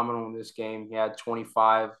phenomenal in this game. He had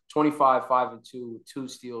 25, 5 and 2 with 2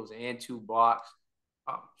 steals and 2 blocks.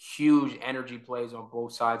 Huge energy plays on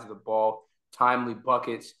both sides of the ball, timely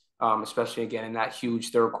buckets, especially again in that huge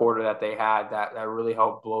third quarter that they had that really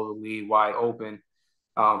helped blow the lead wide open.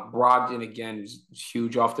 Brogdon again is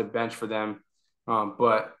huge off the bench for them,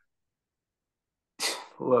 but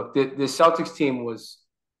look, the Celtics team was,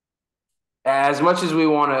 as much as we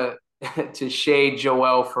want to shade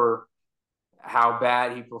Joel for how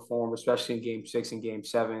bad he performed, especially in Game 6 and Game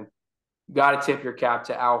 7. You got to tip your cap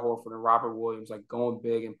to Al Horford and Robert Williams, like going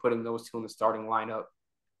big and putting those two in the starting lineup.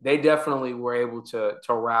 They definitely were able to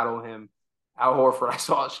rattle him. Al Horford, I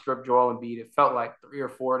saw it strip Joel Embiid. It felt like 3 or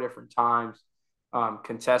 4 different times.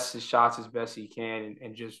 Contest his shots as best he can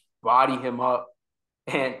and just body him up.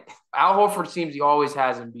 And Al Horford seems he always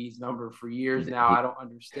has Embiid's number for years now. I don't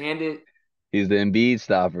understand it. He's the Embiid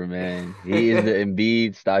stopper, man. He is the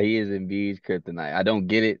Embiid stop. He is Embiid's kryptonite. I don't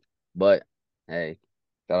get it, but hey,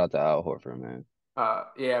 shout out to Al Horford, man.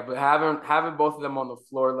 Yeah, but having both of them on the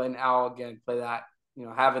floor, letting Al again play that,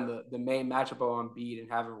 having the main matchup on Embiid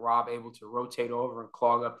and having Rob able to rotate over and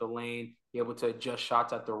clog up the lane, be able to adjust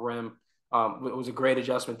shots at the rim. It was a great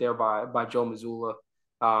adjustment there by Joe Mazzulla,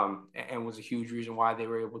 and was a huge reason why they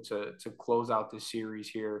were able to close out this series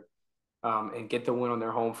here, and get the win on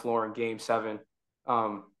their home floor in Game 7.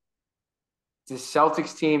 The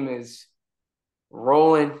Celtics team is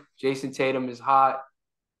rolling. Jason Tatum is hot.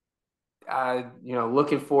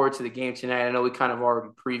 Looking forward to the game tonight. I know we kind of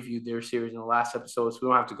already previewed their series in the last episode, so we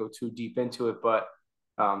don't have to go too deep into it. But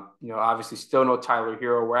obviously, still no Tyler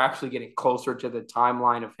Hero. We're actually getting closer to the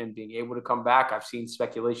timeline of him being able to come back. I've seen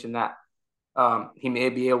speculation that he may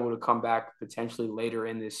be able to come back potentially later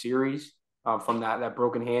in this series from that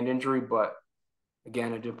broken hand injury. But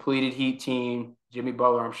again, a depleted Heat team. Jimmy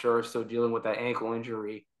Butler, I'm sure, is still dealing with that ankle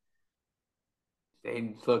injury.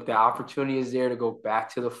 The opportunity is there to go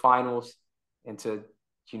back to the finals and to,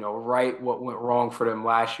 right what went wrong for them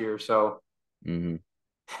last year. So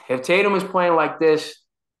if Tatum is playing like this,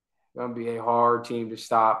 it's going to be a hard team to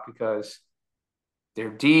stop because they're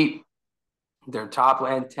deep. Their top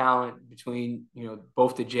end talent between,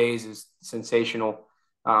 both the Jays is sensational.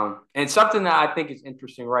 And something that I think is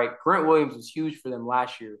interesting, right? Grant Williams was huge for them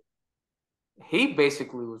last year. He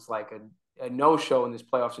basically was like a no-show in this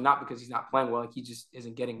playoffs, and not because he's not playing well, like he just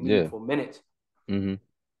isn't getting meaningful minutes.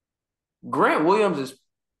 Grant Williams is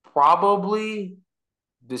probably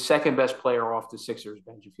the second best player off the Sixers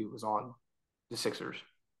bench if he was on the Sixers,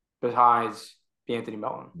 besides D'Anthony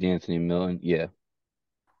Melton. D'Anthony Melton, yeah.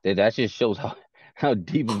 That just shows how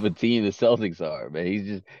deep of a team the Celtics are, man.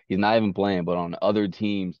 He's not even playing, but on other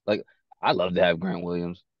teams, like I love to have Grant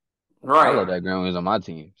Williams. I Right. love that Grant Williams on my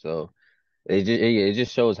team. So it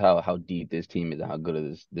just shows how deep this team is and how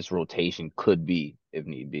good this rotation could be if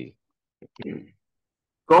need be.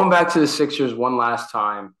 Going back to the Sixers one last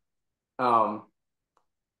time,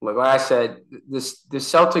 like I said, the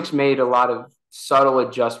Celtics made a lot of subtle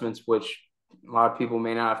adjustments, which a lot of people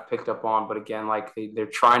may not have picked up on. But again, like they're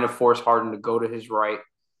trying to force Harden to go to his right.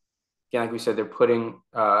 Again, like we said, they're putting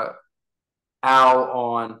Al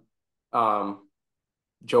on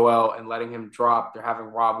Joel and letting him drop. They're having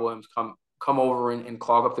Rob Williams come over and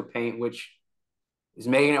clog up the paint, which is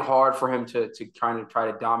making it hard for him to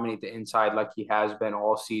try to dominate the inside like he has been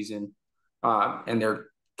all season. And they're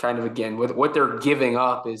kind of, again, with what they're giving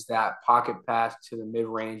up is that pocket pass to the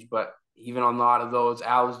mid-range. But even on a lot of those,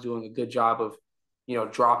 Al is doing a good job of,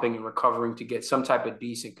 dropping and recovering to get some type of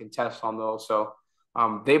decent contest on those. So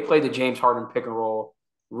they played the James Harden pick and roll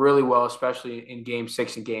really well, especially in Game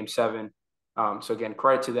 6 and Game 7. So, again,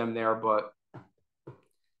 credit to them there. But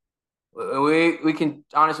we can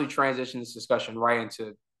honestly transition this discussion right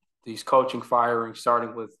into these coaching firings,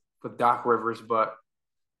 starting with Doc Rivers. But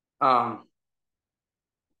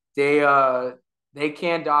they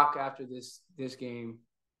can Doc after this game.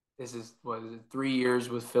 This is 3 years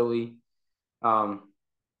with Philly.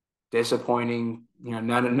 Disappointing.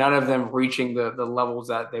 None of them reaching the levels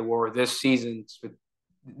that they were this season,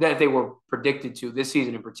 that they were predicted to this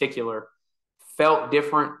season in particular. Felt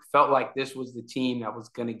different. Felt like this was the team that was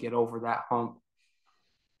going to get over that hump.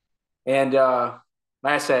 And like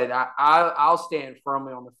I said, I'll stand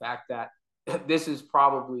firmly on the fact that this is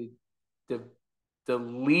probably the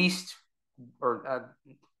least, or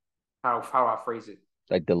how I phrase it,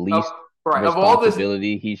 like the least of all this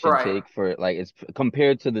responsibility he should take for, like, it's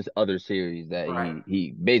compared to this other series that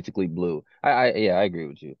he basically blew. I agree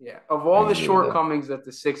with you. Yeah, of all the shortcomings that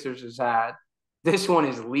the Sixers has had, this one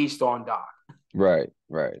is least on Doc. Right.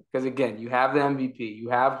 Because again, you have the MVP, you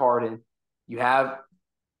have Harden, you have,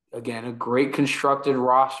 again, a great constructed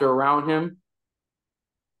roster around him.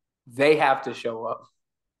 They have to show up.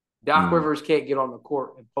 Doc Rivers can't get on the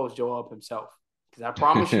court and post Joe up himself. Because I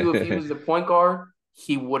promise you, if he was the point guard,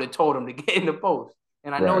 he would have told him to get in the post.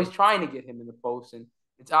 And I know he's trying to get him in the post, and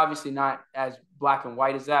it's obviously not as black and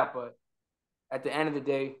white as that. But at the end of the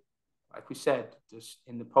day, like we said, just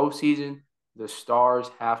in the postseason, the stars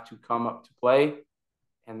have to come up to play.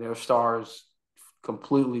 and their stars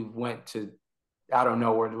completely went to I don't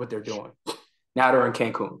know what they're doing. Now they're in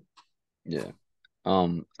Cancun. Yeah.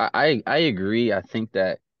 I agree. I think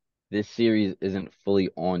that this series isn't fully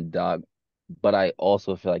on Doc, but I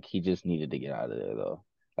also feel like he just needed to get out of there though.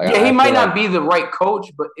 Like Yeah, he I might feel not like be the right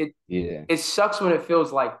coach, but yeah, it sucks when it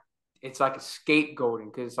feels like it's like a scapegoating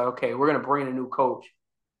because it's like, okay, we're gonna bring in a new coach.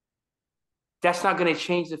 That's not gonna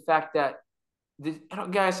change the fact that I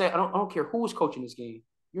don't guys say I don't care who is coaching this game.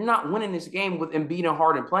 You're not winning this game with Embiid and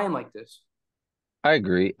Harden playing like this. I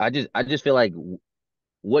agree. I just feel like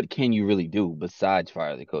what can you really do besides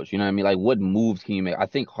fire the coach? You know what I mean? Like what moves can you make? I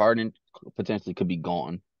think Harden potentially could be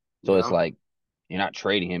gone. So it's Yeah. like you're not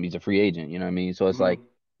trading him. He's a free agent. You know what I mean? So it's like Mm-hmm.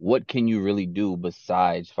 what can you really do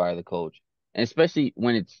besides fire the coach? And especially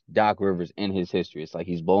when it's Doc Rivers in his history. It's like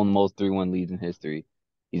he's blown the most 3-1 leads in history.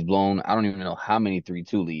 He's blown I don't even know how many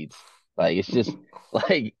 3-2 leads. Like it's just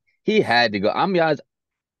like he had to go. I'm be honest,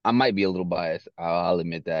 I might be a little biased. I'll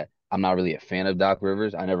admit that. I'm not really a fan of Doc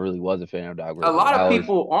Rivers. I never really was a fan of Doc A Rivers. lot I of always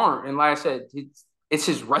people aren't, and like I said, it's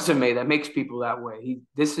his resume that makes people that way.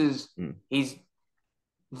 mm, He's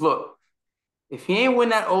look. If he ain't win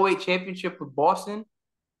that '08 championship with Boston,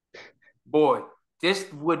 boy,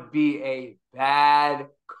 this would be a bad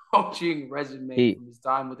coaching resume he from his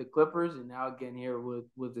time with the Clippers and now again here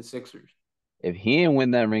with the Sixers. if he didn't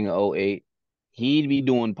win that ring of '08, he'd be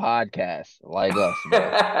doing podcasts like us,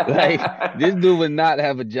 bro. Like this dude would not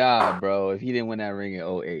have a job, bro, if he didn't win that ring in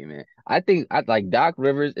 '08, man. I think I like Doc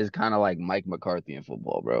Rivers is kind of like Mike McCarthy in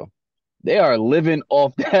football, bro. They are living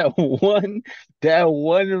off that one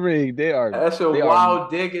ring. That's a They are wild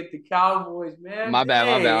dig at the Cowboys, man. My bad,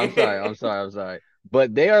 my bad. I'm sorry. Dang. I'm sorry. I'm sorry.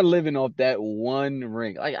 But they are living off that one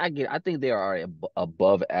ring. Like I think they are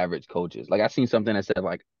above average coaches. Like I seen something that said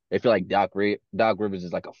like they feel like Doc Rivers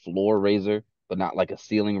is like a floor raiser, but not like a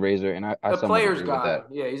ceiling raiser. And I A somewhat player's agree with guy. that.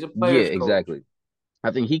 Yeah, he's a Yeah, player's coach. exactly.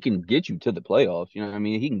 I think he can get you to the playoffs. You know what I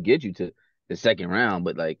mean? He can get you to the second round,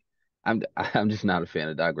 but like I'm just not a fan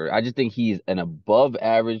of Doc Rivers. I just think he's an above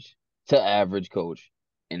average to average coach,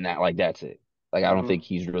 and that's it. Like I don't think Mm-hmm.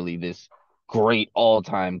 he's really this great all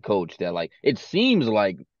time coach that like it seems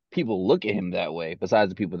like people look at him that way. Besides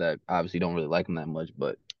the people that obviously don't really like him that much,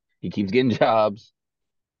 but he keeps getting jobs.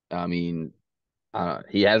 I mean,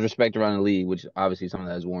 he has respect around the league, which obviously some of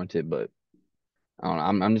that is warranted, but. I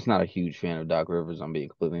don't know. I'm just not a huge fan of Doc Rivers. I'm being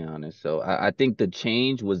completely honest. So I think the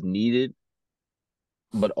change was needed,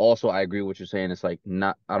 but also I agree with what you're saying. It's like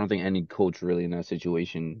not. I don't think any coach really in that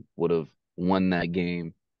situation would have won that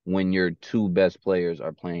game when your two best players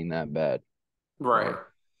are playing that bad. Right. So,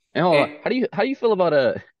 and hold on, And how do you feel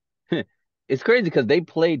about It's crazy because they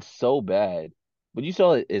played so bad, but you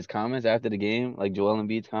saw his comments after the game, like Joel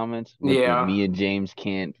Embiid's comments with the yeah, me and James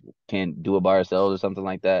can't do it by ourselves or something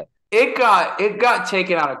like that. it got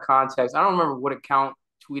taken out of context. I don't remember what account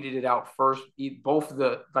tweeted it out first. Both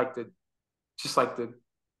the just like the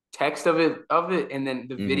text of it and then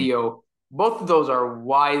the Hmm. video. Both of those are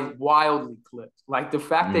wildly clipped. Like the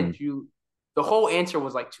fact Hmm. that the whole answer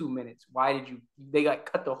was like 2 minutes. Why did you? They got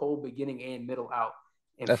cut the whole beginning and middle out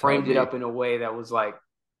and That's how it framed it be. up in a way that was like,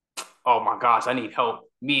 oh my gosh, I need help.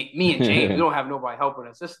 Me and James, we don't have nobody helping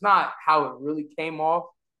us. That's not how it really came off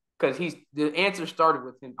because the answer started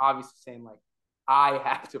with him obviously saying like, I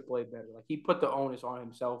have to play better. Like he put the onus on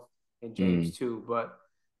himself and James Mm. too.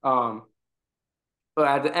 Um, but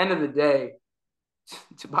at the end of the day,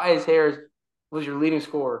 Tobias Harris was your leading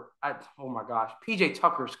scorer. Oh my gosh, PJ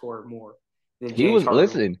Tucker scored more than He James was Harden.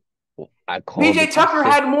 listen. I called PJ it. I Tucker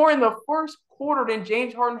said had more in the first quarter than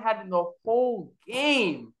James Harden had in the whole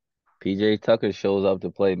game. PJ Tucker shows up to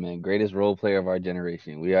play, man. Greatest role player of our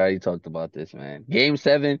generation. We already talked about this, man. Game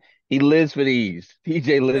 7, he lives for these.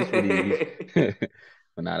 PJ lives for these.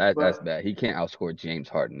 But nah, that's but bad. He can't outscore James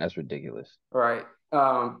Harden. That's ridiculous. right.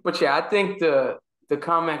 But yeah, I think the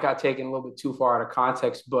comment got taken a little bit too far out of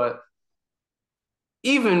context. But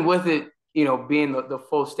even with it, being the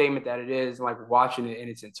full statement that it is, like watching it in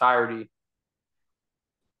its entirety,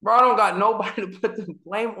 bro, I don't got nobody to put the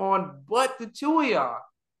blame on but the two of y'all.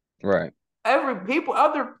 Right.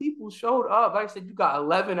 Other people showed up. Like I said, you got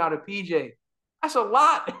 11 out of PJ. That's a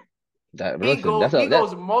lot. That He listen, goes that's a he that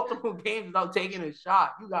goes multiple games without taking a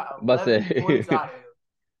shot. You got must 11 points say out of him.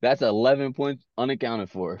 that's 11 points unaccounted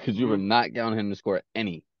for because you were Mm-hmm. not counting him to score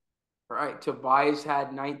any. Right. Tobias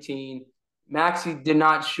had 19. Maxi did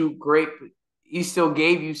not shoot great, but he still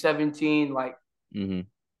gave you 17. Like, Hmm.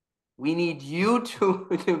 we need you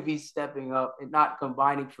to be stepping up and not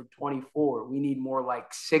combining for 24. We need more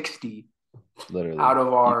like 60 out Literally.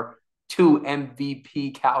 of our two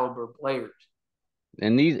MVP caliber players.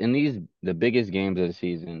 In these the biggest games of the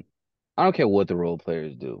season. I don't care what the role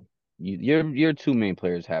players do. Your two main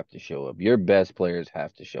players have to show up. Your best players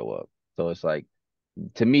have to show up. So it's like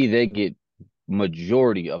to me, they get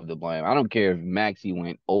majority of the blame. I don't care if Maxey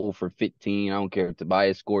went 0 for 15. I don't care if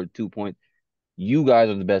Tobias scored 2 points. You guys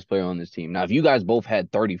are the best player on this team. Now, if you guys both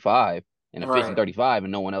had 35 and efficient Right. 35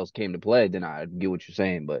 and no one else came to play, then I get what you're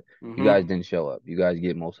saying. But you guys Mm-hmm. didn't show up. You guys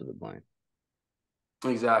get most of the blame.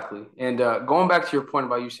 Exactly. And going back to your point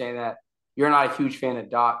about you saying that you're not a huge fan of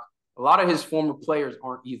Doc, a lot of his former players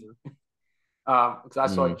aren't either. Because I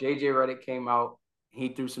saw Mm-hmm. JJ Redick came out, he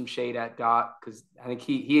threw some shade at Doc because I think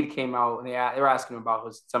he had came out and they were asking him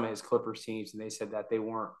about some of his Clippers teams, and they said that they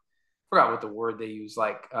weren't. I forgot what the word they used,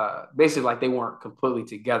 like basically like they weren't completely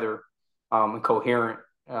together and coherent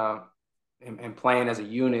and playing as a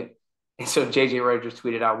unit. And so JJ Redick just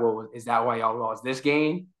tweeted out, "Well, is that why y'all lost this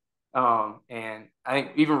game?" And I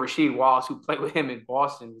think even Rasheed Wallace, who played with him in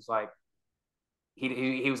Boston, was like,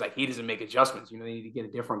 he was like, he doesn't make adjustments. You know, they need to get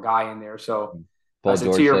a different guy in there. So I Paul said to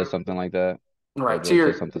George says your something like that. Paul right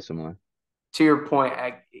George says something similar. to your point,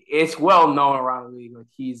 it's well known around the league. Like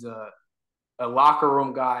he's a locker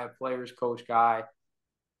room guy, a players coach guy.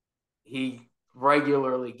 He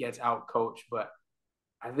regularly gets out coached, but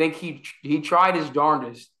I think he tried his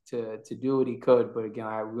darndest to do what he could. But again,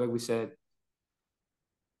 like we said,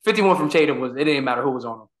 51 from Tatum was it didn't matter who was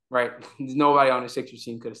on him, right? Nobody on the Sixers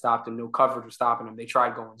team could have stopped him. No coverage was stopping him. They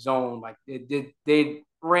tried going zone, like it did. They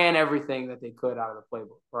ran everything that they could out of the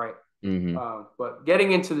playbook, right? Mm-hmm. But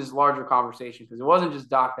getting into this larger conversation because it wasn't just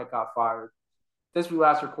Doc that got fired. Since we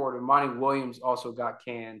last recorded, Monty Williams also got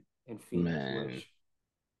canned in Phoenix, Man. which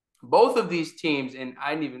both of these teams, and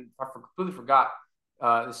I completely forgot.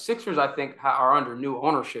 The Sixers, I think, are under new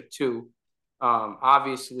ownership too.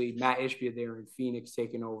 Obviously, Matt Ishbia there in Phoenix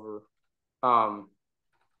taking over. Um,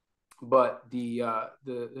 but the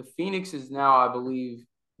Phoenix is now, I believe,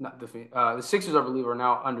 not the Sixers, I believe, are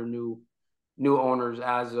now under new owners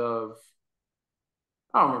as of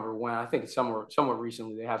I don't remember when. I think it's somewhere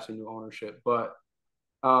recently they have some new ownership, but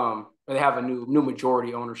they have a new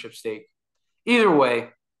majority ownership stake. Either way,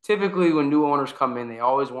 typically when new owners come in, they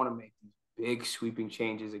always want to make these big sweeping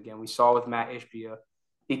changes. Again, we saw with Matt Ishbia.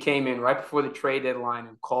 He came in right before the trade deadline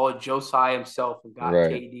and called Josiah himself and got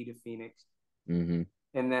Right. KD to Phoenix. Mm-hmm.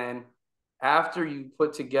 And then after you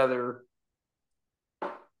put together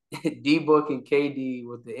D Book and KD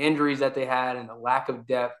with the injuries that they had and the lack of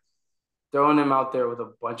depth, throwing them out there with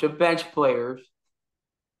a bunch of bench players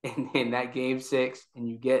in that game 6, and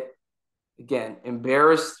you get again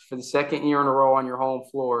embarrassed for the second year in a row on your home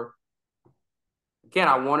floor. Again,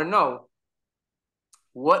 I want to know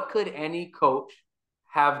what could any coach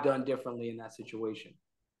have done differently in that situation?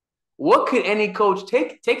 What could any coach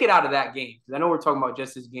take it out of that game? Because I know we're talking about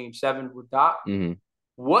just this game 7 with Doc. Mm-hmm.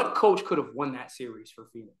 What coach could have won that series for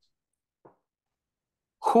Phoenix?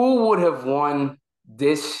 Who would have won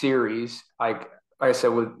this series? Like I said,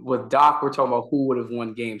 with Doc, we're talking about who would have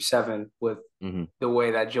won game 7 with Mm-hmm. the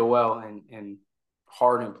way that Joel and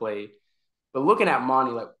Harden played. But looking at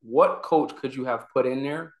Monty, like what coach could you have put in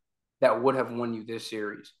there that would have won you this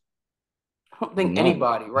series? I don't think None.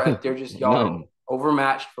 anybody, right? They're just y'all are None.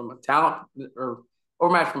 overmatched from a talent or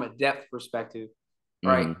overmatched from a depth perspective,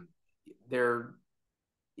 right? Mm-hmm. They're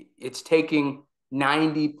it's taking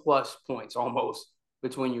 90 plus points almost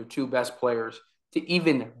between your two best players to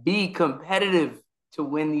even be competitive to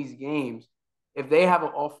win these games. If they have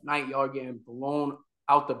an off night, y'all are getting blown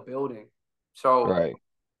out the building. So Right.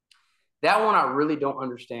 that one I really don't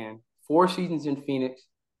understand. 4 seasons in Phoenix,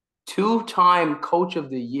 two-time coach of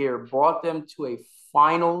the year, brought them to a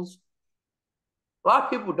finals. A lot of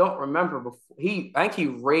people don't remember before I think he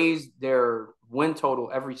raised their win total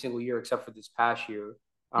every single year except for this past year.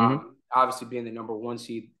 Mm-hmm. Obviously being the number 1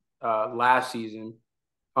 seed last season.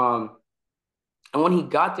 Um, and when he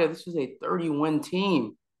got there, this was a 30-win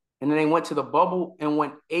team. And then they went to the bubble and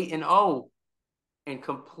went 8-0 and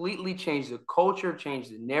completely changed the culture,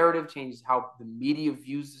 changed the narrative, changed how the media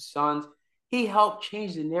views the Suns. He helped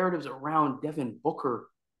change the narratives around Devin Booker.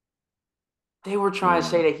 They were trying to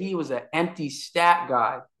say Mm. that he was an empty stat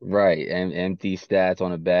guy. Right. And empty stats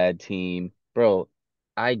on a bad team. Bro,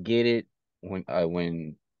 I get it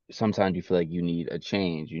when sometimes you feel like you need a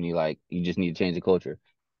change. You just need to change the culture.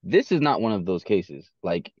 This is not one of those cases.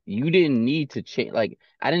 Like you didn't need to change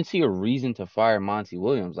I didn't see a reason to fire Monty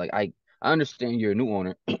Williams. I understand you're a new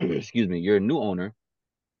owner. Excuse me, you're a new owner.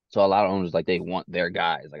 So a lot of owners like they want their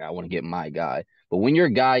guys. Like I want to get my guy. But when your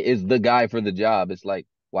guy is the guy for the job, it's like,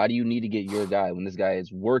 why do you need to get your guy when this guy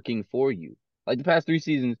is working for you? Like the past 3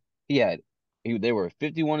 seasons, they were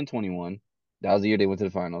 51 and 21. That was the year they went to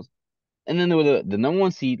the finals. And then they were the number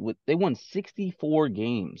 1 seed they won 64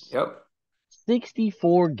 games. Yep.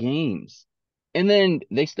 64 games. And then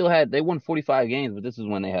they won 45 games, but this is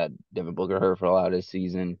when they had Devin Booker hurt for a lot of this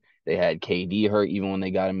season. They had KD hurt even when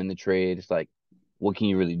they got him in the trade. It's like, what can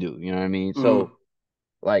you really do? You know what I mean? So, Mm,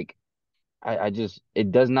 like, I just,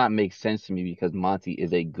 it does not make sense to me because Monty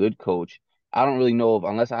is a good coach. I don't really know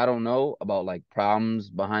unless I don't know about like problems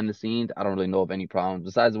behind the scenes, I don't really know of any problems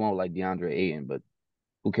besides the one with like DeAndre Ayton, but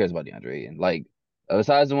who cares about DeAndre Ayton? Like,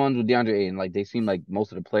 besides the ones with DeAndre Ayton, like they seem like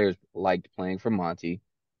most of the players liked playing for Monty.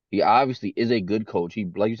 He obviously is a good coach. He,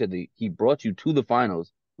 like you said, he brought you to the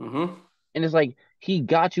finals, mm-hmm. and it's like he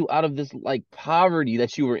got you out of this like poverty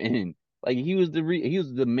that you were in. Like he was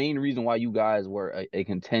the main reason why you guys were a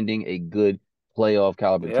contending a good playoff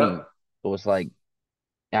caliber team. Yep. So it's like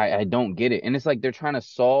I don't get it, and it's like they're trying to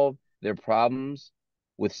solve their problems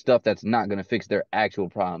with stuff that's not gonna fix their actual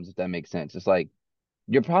problems. If that makes sense, it's like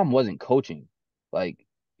your problem wasn't coaching. Like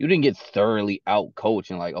you didn't get thoroughly out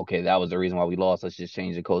coached and like, okay, that was the reason why we lost. Let's just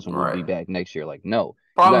change the coach and we'll be Right. back next year. Like, no, you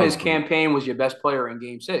Problem guys is, campaign was your best player in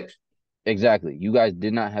Game 6. exactly. You guys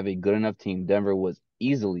did not have a good enough team. Denver was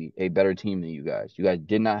easily a better team than you guys. You guys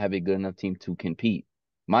did not have a good enough team to compete.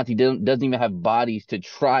 Monty doesn't even have bodies to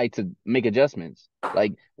try to make adjustments.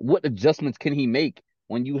 Like, what adjustments can he make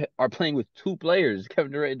when you are playing with two players,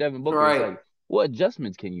 Kevin Durant and Devin Booker? It's Right. like, what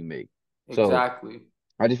adjustments can you make? So Exactly.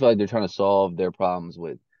 I just feel like they're trying to solve their problems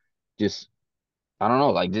with just I don't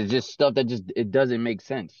know, like there's just stuff that just it doesn't make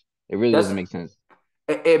sense. It really That's doesn't make sense.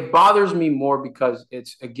 it bothers me more because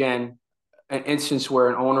it's again an instance where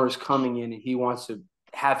an owner is coming in and he wants to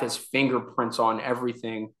have his fingerprints on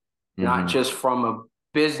everything, not Hmm. just from a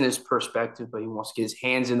business perspective, but he wants to get his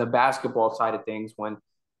hands in the basketball side of things when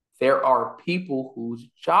there are people whose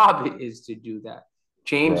job is to do that.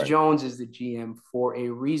 James Right. Jones is the GM for a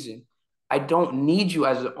reason. I don't need you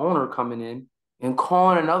as an owner coming in and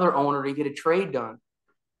calling another owner to get a trade done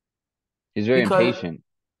He's very because, impatient.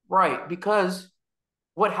 right, because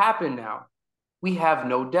what happened now? We have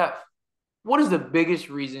no depth. What is the biggest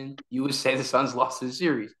reason you would say the Suns lost the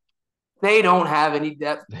series? They don't have any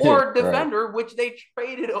depth or Right. defender, which they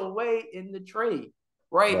traded away in the trade,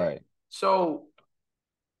 right? Right. So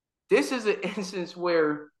this is an instance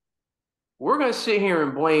where we're going to sit here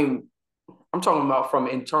and blame. I'm talking about from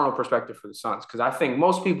an internal perspective for the Suns because I think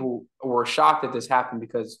most people were shocked that this happened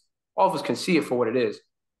because all of us can see it for what it is.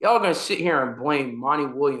 Y'all are going to sit here and blame Monty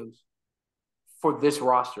Williams for this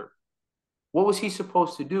roster. What was he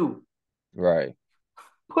supposed to do? Right.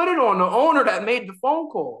 Put it on the owner that made the phone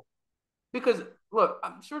call. Because look,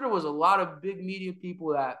 I'm sure there was a lot of big media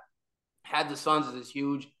people that had the Suns as this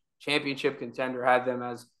huge championship contender, had them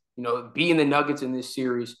as beating the Nuggets in this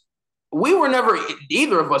series. We were never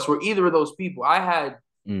either of us were either of those people. I had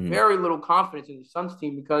Hmm. very little confidence in the Suns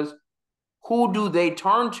team because who do they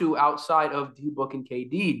turn to outside of D Book and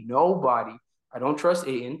KD? Nobody. I don't trust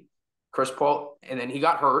Ayton, Chris Paul, and then he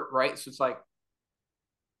got hurt, right? So it's like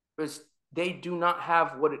they do not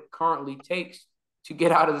have what it currently takes to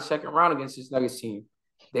get out of the second round against this Nuggets team.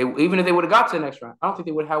 They even if they would have got to the next round, I don't think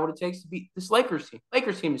they would have what it takes to beat this Lakers team.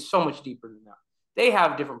 Lakers team is so much deeper than that. They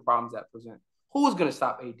have different problems that present. Who's going to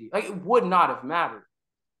stop AD? Like it would not have mattered.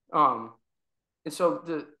 Um, and so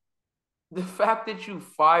the fact that you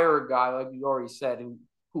fire a guy like you already said, and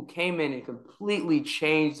who came in and completely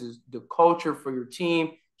changed the culture for your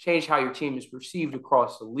team, changed how your team is perceived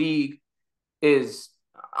across the league, is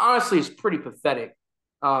honestly it's pretty pathetic.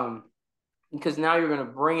 Um, because now you're going to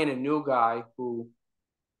bring in a new guy who,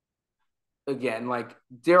 again, like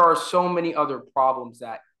there are so many other problems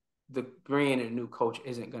that the bringing in a new coach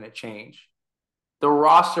isn't going to change. The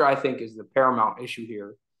roster, I think, is the paramount issue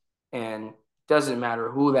here, and doesn't matter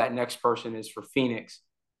who that next person is for Phoenix.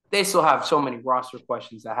 They still have so many roster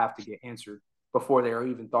questions that have to get answered before they are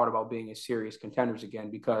even thought about being as serious contenders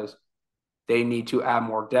again because they need to add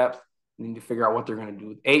more depth. They need to figure out what they're going to do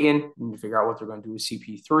with Ayton. They need to figure out what they're going to do with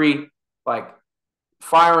CP3. Like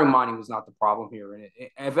firing Monty was not the problem here. And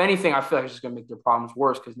if anything, I feel like it's just going to make their problems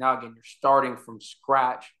worse because now, again, you're starting from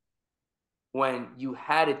scratch when you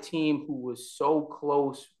had a team who was so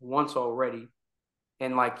close once already.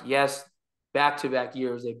 And, like, yes, back to back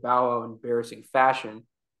years, they bow out in embarrassing fashion.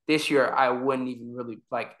 This year, I wouldn't even really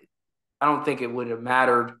like, I don't think it would have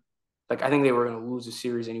mattered. Like, I think they were going to lose the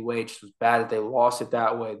series anyway. It just was bad that they lost it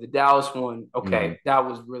that way. The Dallas one, Hmm. okay, that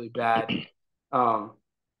was really bad. Um,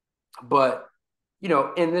 but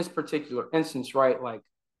in this particular instance, right, like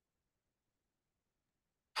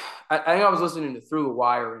I think I was listening to Through the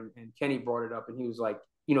Wire and Kenny brought it up and he was like,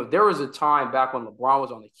 there was a time back when LeBron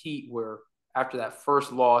was on the Heat where after that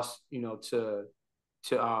first loss, to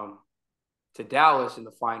to Dallas in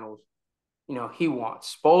the finals, he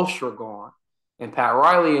wants Spoelstra gone. And Pat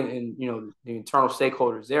Riley and the internal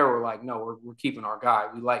stakeholders there were like, no, we're keeping our guy.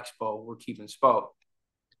 We like Spo. We're keeping Spo.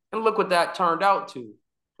 And look what that turned out to.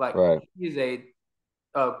 Like, Right. he is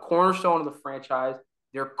a cornerstone of the franchise.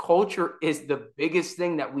 Their culture is the biggest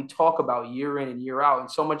thing that we talk about year in and year out.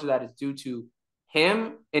 And so much of that is due to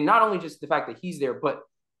him. And not only just the fact that he's there, but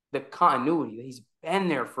the continuity that he's been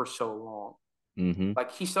there for so long. Mm-hmm.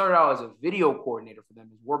 Like, he started out as a video coordinator for them.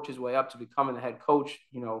 He's worked his way up to becoming the head coach,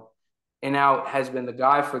 and now has been the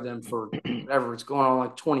guy for them for whatever. It's going on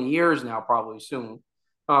like 20 years now, probably soon.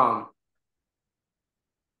 Um,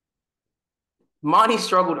 Monty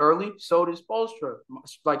struggled early, so did Spoelstra.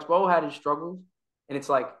 Like, Spo had his struggles, and it's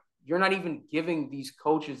like you're not even giving these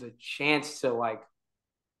coaches a chance to like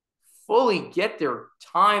fully get their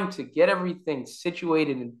time to get everything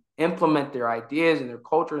situated and implement their ideas and their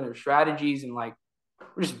culture and their strategies, and like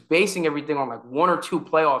we're just basing everything on like one or two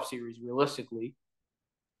playoff series realistically.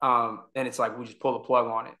 And it's like we just pull the plug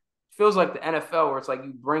on it. It feels like the NFL where it's like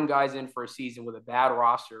you bring guys in for a season with a bad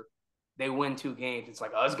roster, they win 2 games. It's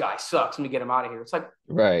like, oh, this guy sucks. Let me get him out of here. It's like,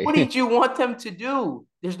 what Right. did you want them to do?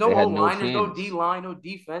 There's no They O had no line, there's no D chance. line, no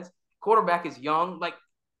defense. Quarterback is young. Like,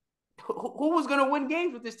 who was going to win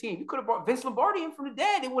games with this team? You could have brought Vince Lombardi in from the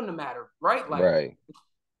dead. It wouldn't have mattered, right? Like, Right.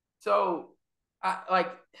 so,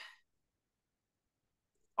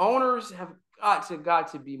 owners have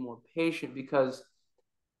got to be more patient, because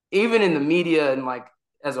even in the media and like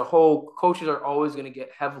as a whole, coaches are always going to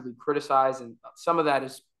get heavily criticized, and some of that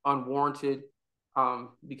is unwarranted.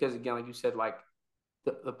 Because again, like you said, like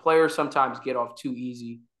the players sometimes get off too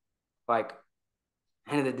easy. Like,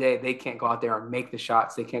 end of the day, they can't go out there and make the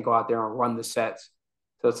shots. They can't go out there and run the sets.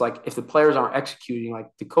 So it's like if the players aren't executing, like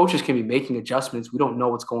the coaches can be making adjustments. We don't know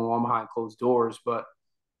what's going on behind closed doors, but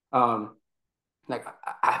um, like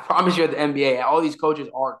I promise you, at the NBA, all these coaches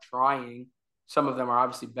are trying. Some of them are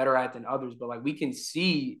obviously better at it than others, but like we can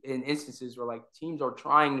see in instances where like teams are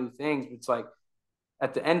trying new things. It's like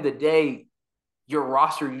at the end of the day, your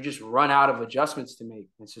roster, you just run out of adjustments to make.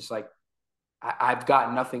 It's just like I've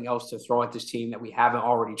got nothing else to throw at this team that we haven't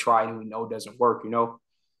already tried and we know doesn't work. Yeah.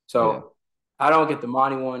 So I don't get the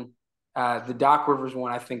Monty one. The Doc Rivers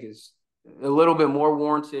one I think is a little bit more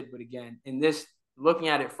warranted, but again, in this, looking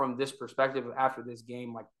at it from this perspective after this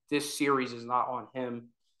game, like this series is not on him.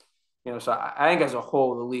 So I think as a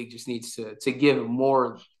whole, the league just needs to give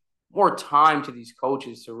more time to these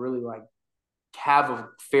coaches to really like have a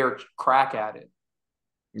fair crack at it.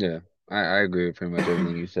 Yeah. I agree with pretty much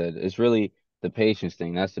everything you said. It's really the patience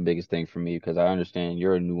thing. That's the biggest thing for me because I understand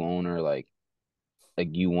you're a new owner. Like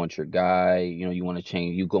you want your guy, you want to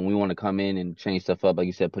change. We want to come in and change stuff up. Like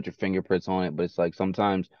you said, put your fingerprints on it. But it's like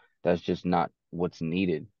sometimes that's just not what's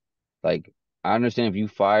needed. Like, I understand if you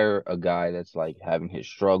fire a guy that's like having his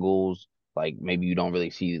struggles, like maybe you don't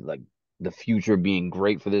really see like the future being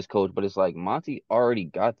great for this coach, but it's like Monty already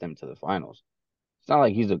got them to the finals. It's not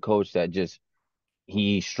like he's a coach that just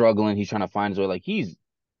he's struggling, he's trying to find his way. Like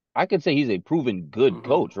I could say he's a proven good Mm-hmm.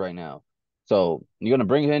 coach right now. So you're gonna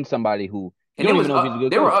bring in somebody who you And it don't even was know if he's a up.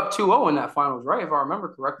 good They were coach. up 2-0 in that finals, right? If I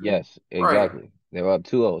remember correctly. Yes, Right. exactly. They were up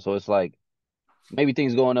 2-0. So it's like maybe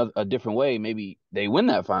things go in a different way. Maybe they win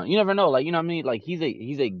that final. You never know. Like, you know what I mean? Like he's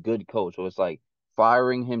a good coach. So it's like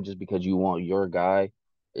firing him just because you want your guy,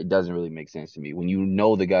 it doesn't really make sense to me. When you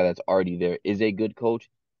know the guy that's already there is a good coach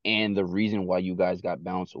and the reason why you guys got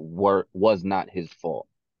bounced was not his fault.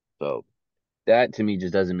 So that to me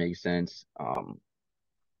just doesn't make sense.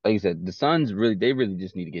 Like you said, the Suns they really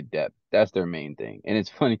just need to get depth. That's their main thing. And it's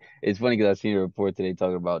funny because I seen a report today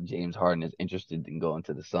talking about James Harden is interested in going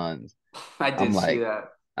to the Suns. I I'm did see like,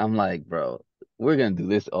 that. I'm like, bro, we're gonna do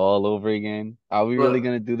this all over again. Are we really Look,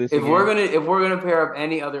 gonna do this if we're again? gonna if we're gonna pair up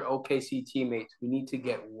any other OKC teammates, we need to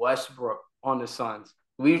get Westbrook on the Suns.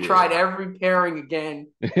 We've Yeah. tried every pairing again,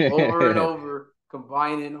 over and over,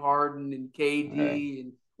 combining Harden and Right. KD,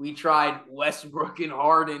 and we tried Westbrook and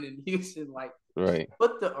Harden and Houston. Like, just Right.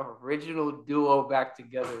 put the original duo back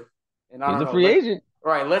together. And I He's don't a know. free agent.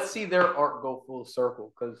 Let's see their arc go full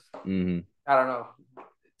circle, because Hmm. I don't know.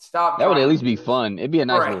 Stop That would trying at to least do be this. fun. It'd be a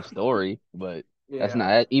nice Right. little story, but that's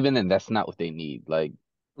Yeah. not even then. That's not what they need. Like,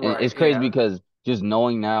 and Right. it's crazy Yeah. because just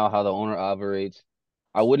knowing now how the owner operates,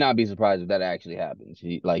 I would not be surprised if that actually happens.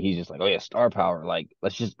 He's just like, oh yeah, star power. Like,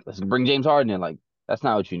 let's bring James Harden in. Like, that's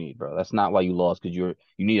not what you need, bro. That's not why you lost because you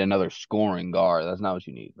need another scoring guard. That's not what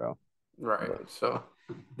you need, bro. Right. But So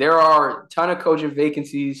there are a ton of coaching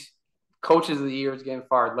vacancies. Coaches of the year is getting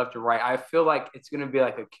fired left and right. I feel like it's going to be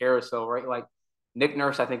like a carousel, right? Like Nick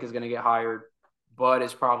Nurse, I think, is going to get hired. Bud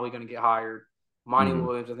is probably going to get hired. Monty hmm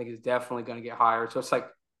Williams, I think, is definitely going to get hired. So it's like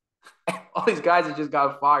all these guys that just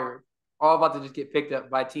got fired all about to just get picked up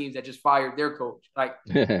by teams that just fired their coach. Like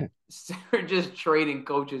they're just trading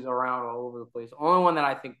coaches around all over the place. The only one that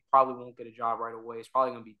I think probably won't get a job right away is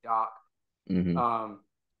probably going to be Doc. Hmm.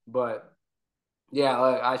 But yeah,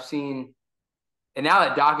 like I've seen, and now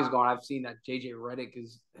that Doc is gone, I've seen that JJ Redick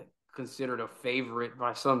is considered a favorite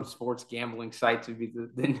by some sports gambling site to be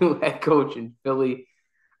the new head coach in Philly.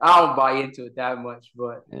 I don't buy into it that much,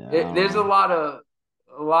 but Yeah, I don't there's know.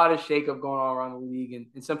 a lot of shakeup going on around the league,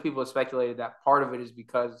 and some people have speculated that part of it is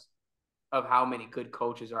because of how many good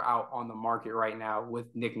coaches are out on the market right now with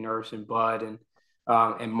Nick Nurse and Bud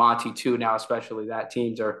and Monty too. Now, especially that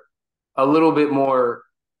teams are a little bit more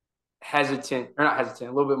hesitant or not hesitant,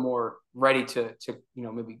 a little bit more ready to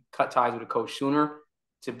maybe cut ties with a coach sooner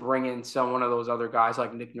to bring in one of those other guys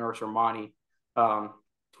like Nick Nurse or Monty, um,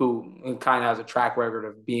 who kind of has a track record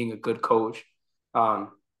of being a good coach.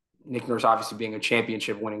 Um, Nick Nurse obviously being a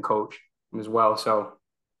championship winning coach as well. So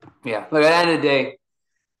yeah, look, at the end of the day,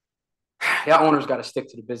 yeah, owners got to stick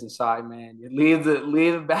to the business side, man. You leave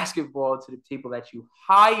the basketball to the people that you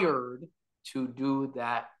hired to do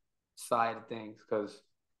that side of things, because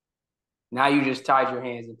now you just tied your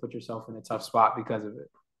hands and put yourself in a tough spot because of it.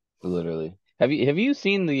 Literally. Have you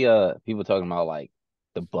seen the people talking about like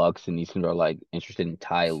the Bucks and these teams are like interested in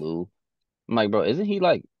Ty Lue? I'm like, bro, isn't he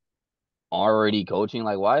like already coaching?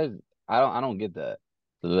 Like, why is I don't get that.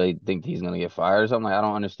 Do they think he's gonna get fired or something? Like, I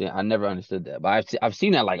don't understand. I never understood that. But I've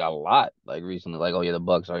seen that like a lot, like recently. Like, oh yeah, the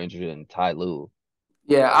Bucks are interested in Ty Lue.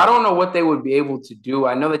 Yeah, I Like, don't know what they would be able to do.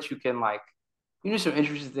 I know that you can like you do some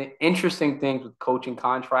interesting things with coaching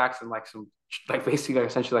contracts and like some like basically like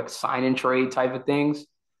essentially like sign and trade type of things.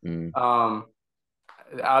 mm, Um,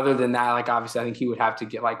 Other than that, like obviously I think he would have to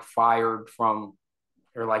get like fired from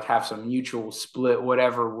or like have some mutual split,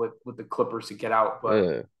 whatever, with the Clippers to get out. But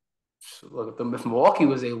yeah. look at them. If Milwaukee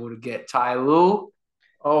was able to get Ty Lue,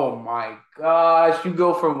 oh my gosh, you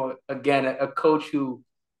go from again a coach who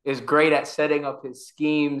is great at setting up his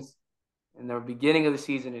schemes in the beginning of the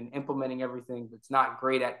season and implementing everything, but it's not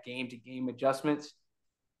great at game to game adjustments,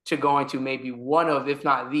 to going to maybe one of, if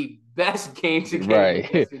not the best game to game Right.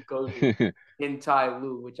 adjustment coaches in Ty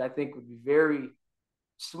Lue, which I think would be very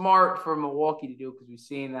smart for Milwaukee to do, because we've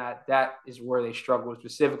seen that is where they struggled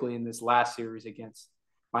specifically in this last series against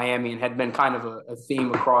Miami and had been kind of a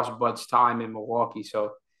theme across Bud's time in Milwaukee.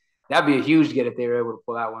 So that'd be a huge get if they were able to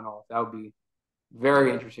pull that one off. That would be very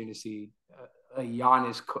Yeah. interesting to see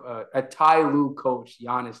a Ty Lue coach,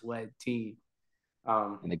 Giannis led team.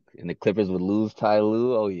 Um, And the Clippers would lose Ty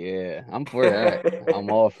Lue. Oh yeah. I'm for that. I'm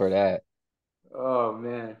all for that. oh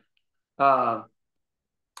man, um,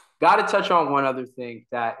 got to touch on one other thing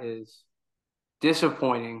that is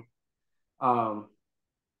disappointing. Um,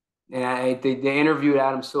 and they interviewed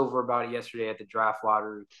Adam Silver about it yesterday at the draft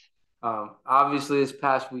lottery. Obviously, this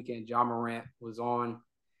past weekend, John Morant was on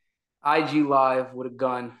IG Live with a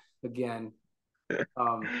gun again.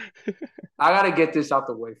 Um, I got to get this out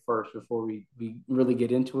the way first before we really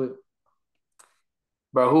get into it.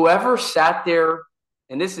 But whoever sat there,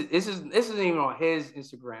 and this isn't even on his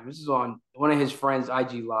Instagram. This is on one of his friends'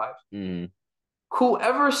 IG lives. Hmm.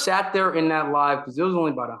 Whoever sat there in that live, because there was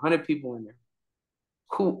only about 100 people in there.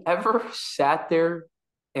 Whoever sat there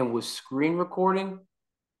and was screen recording,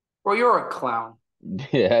 bro, you're a clown.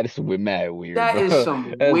 Yeah, that's mad weird, That bro. is some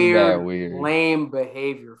That's mad weird, weird. lame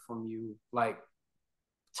behavior from you. Like,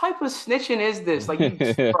 type of snitching is this? Like,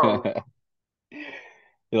 you, bro.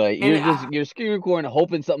 Like And you're screen recording,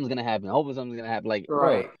 hoping something's gonna happen, hoping something's gonna happen. Like, bro,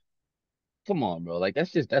 right. come on, bro. Like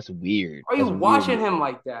that's weird. Are you That's weird watching him behavior.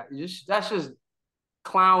 like that? That's just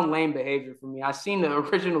clown lame behavior for me. I seen the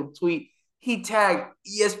original tweet. He tagged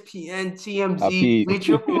ESPN, I TMZ, peep.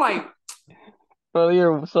 Bleacher. I'm like, Bro,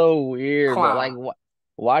 you're so weird, bro. Like, clown.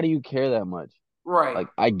 why do you care that much? Right. Like,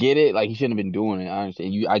 I get it. Like, he shouldn't have been doing it. I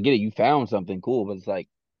understand you. I get it. You found something cool, but it's like,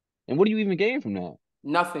 and what do you even gain from that?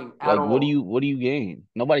 Nothing at Like, all. what do you gain?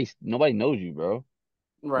 Nobody knows you, bro.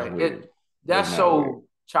 It's Right. weird. That's That's mad weird. so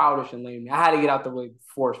childish and lame. I had to get out the way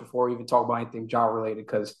first before we even talk about anything job related,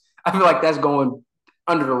 because I feel like that's going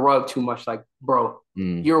under the rug too much. Like, bro,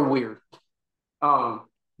 Mm. you're weird.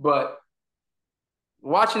 But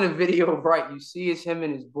watching the video, right, you see it's him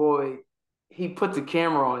and his boy. He put the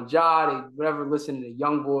camera on Ja, whatever, listening to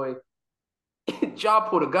Young Boy. Ja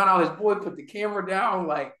pulled a gun out. His boy put the camera down.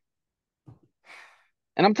 Like,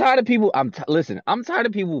 And I'm tired of people. Listen. I'm tired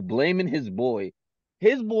of people blaming his boy.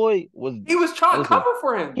 His boy was he was trying to listen. cover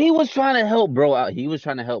for him. He was trying to help bro out. He was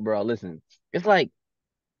trying to help bro out. Listen, it's like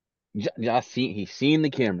Josh seen he seen the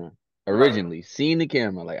camera Right. originally, seen the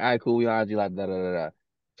camera. Like, all right, cool, we on you like da da da da.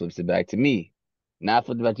 Flips it back to me. Now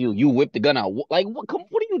flips it back to you. You whip the gun out. Like, what? Come,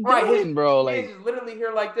 what are you Right, doing, bro? his hands Like is literally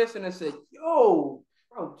here like this, and it said, "Yo,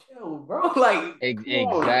 bro, chill, bro." Like, come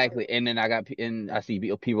on. exactly. And then and I see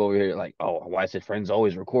people over here like, oh, why is his friends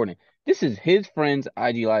always recording? This is his friend's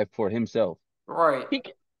IG live for himself. Right. He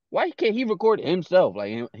why can't he record himself?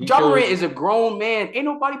 Like he Ja shows Morant is a grown man. Ain't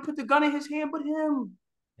nobody put the gun in his hand but him.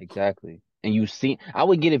 exactly. And you see, I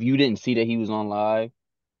would get if you didn't see that he was on live,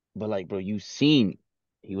 but like, bro, you seen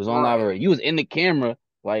he was on live Right. already. You was in the camera,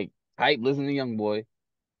 like hype, listening to Young Boy,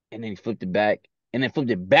 and then he flipped it back, and then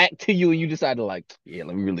flipped it back to you, and you decided like, yeah,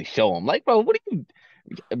 let me really show him. Like, bro, what are you,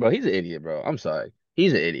 bro? He's an idiot, bro. I'm sorry,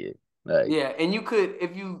 he's an idiot. Like, Yeah, and you could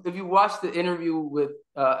if you watched the interview with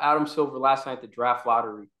Adam Silver last night at the draft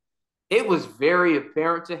lottery, it was very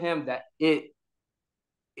apparent to him that it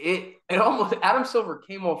almost Adam Silver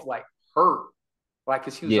came off like hurt, like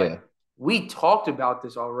because he was like, yeah, we talked about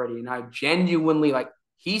this already, and I genuinely like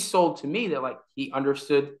he sold to me that like he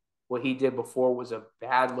understood what he did before was a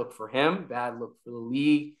bad look for him, bad look for the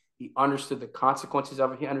league. He understood the consequences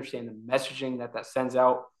of it. He understands the messaging that sends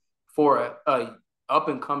out for a up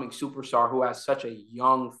and coming superstar who has such a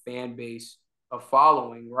young fan base of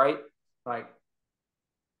following, right? Like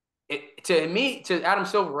to me, to Adam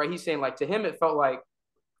Silver, right? He's saying like to him, it felt like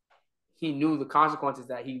he knew the consequences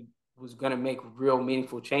that he was going to make real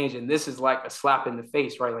meaningful change. And this is like a slap in the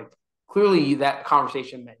face, right? Like clearly that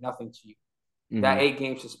conversation meant nothing to you. That hmm 8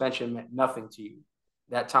 game suspension meant nothing to you.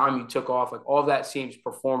 That time you took off, like all that seems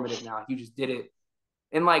performative now. You just did it.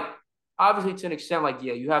 And like, obviously to an extent, like,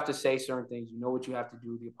 yeah, you have to say certain things. You know what you have to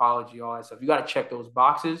do, the apology, all that stuff. You got to check those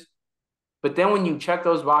boxes. But then when you check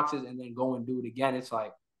those boxes and then go and do it again, it's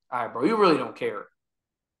like, all right, bro, you really don't care.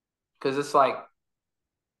 Because it's like,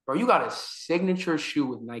 bro, you got a signature shoe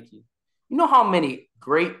with Nike. You know how many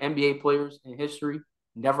great NBA players in history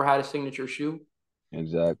never had a signature shoe?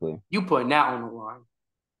 exactly. You putting that on the line.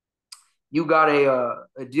 You got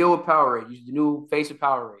a deal with Powerade. You the new face of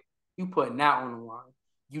Powerade. You putting that on the line.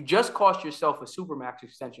 You just cost yourself a supermax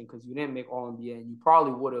extension because you didn't make All NBA, and you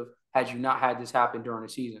probably would have had you not had this happen during the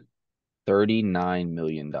season. $39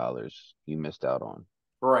 million you missed out on.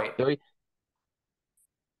 Right. 30,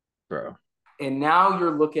 bro. And now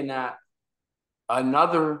you're looking at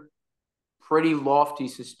another pretty lofty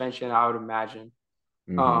suspension, I would imagine.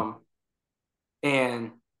 hmm Um,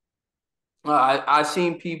 and I've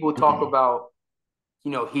seen people talk about,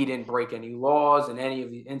 he didn't break any laws and any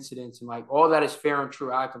of the incidents, and like all that is fair and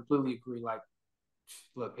true. I completely agree. Like,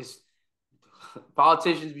 look, it's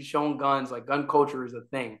politicians be showing guns, like gun culture is a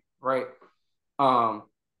thing, right? Um,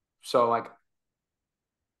 so like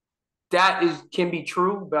that is can be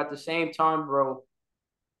true, but at the same time, bro,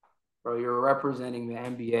 you're representing the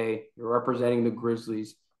NBA, you're representing the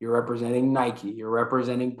Grizzlies, you're representing Nike, you're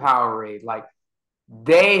representing Powerade. Like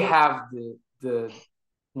they have the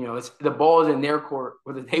it's the ball is in their court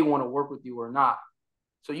whether they want to work with you or not.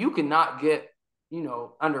 So you cannot get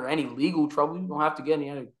under any legal trouble. You don't have to get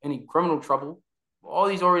any criminal trouble. All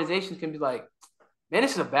these organizations can be like, man,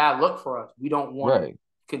 this is a bad look for us. We don't want to Right.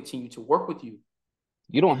 continue to work with you.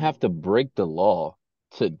 You don't And have to break the law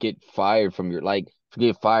to get fired from your to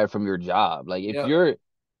get fired from your job. Like if yeah, your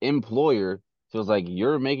employer feels like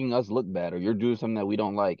you're making us look bad or you're doing something that we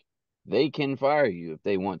don't like, they can fire you if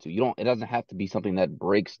they want to. You don't it doesn't have to be something that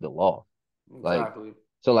breaks the law. Like exactly.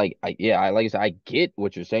 so like I like I said, I get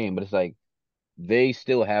what you're saying, but it's like they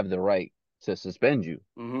still have the right to suspend you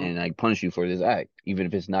Mm-hmm. and like punish you for this act, even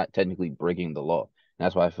if it's not technically breaking the law. And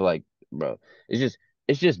that's why I feel like, bro, it's just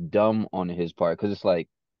it's just dumb on his part because it's like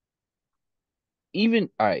even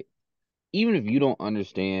all right, even if you don't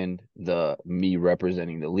understand the me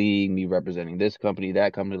representing the league, me representing this company,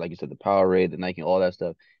 that company, like you said, the Powerade, the Nike, all that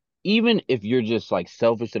stuff. Even if you're just like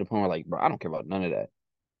selfish to the point where like, bro, I don't care about none of that.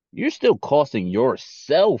 You're still costing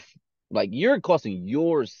yourself, like you're costing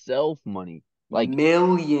yourself money, like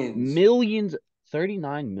Millions. millions,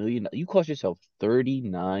 39 million. You cost yourself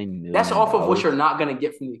 39 That's million off of what you're dollars. not going to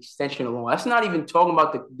get from the extension alone. That's not even talking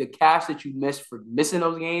about the cash that you missed for missing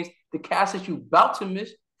those games, the cash that you about to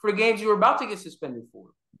miss for the games you were about to get suspended for.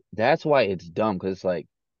 That's why it's dumb because it's like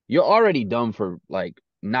you're already dumb for like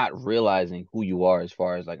not realizing who you are as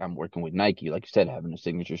far as like I'm working with Nike, like you said, having a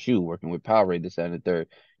signature shoe, working with Powerade, this, that, and the third.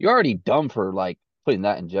 You're already dumb for like putting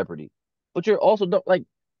that in jeopardy. But you're also dumb, like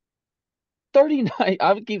 39.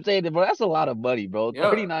 I would keep saying it, but that's a lot of money, bro. Yeah,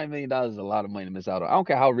 $39 million is a lot of money to miss out on. I don't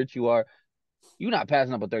care how rich you are, you're not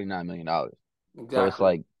passing up a $39 million. So it's exactly.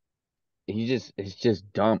 like it's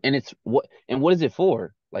just dumb. And it's what is it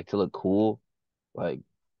for? Like to look cool, like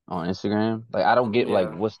on Instagram? Like I don't get like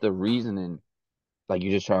Yeah, what's the reasoning? Like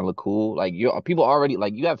you're just trying to look cool. Like you people already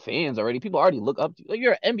like you have fans already. People already look up to you. Like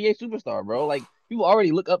you're an NBA superstar, bro. Like people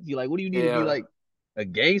already look up to you. Like what do you need to be yeah. like? a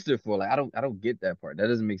gangster for? Like, I don't get that part. That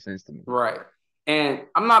doesn't make sense to me. Right. And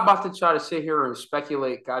I'm not about to try to sit here and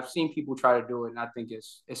speculate. I've seen people try to do it, and I think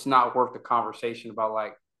it's not worth the conversation about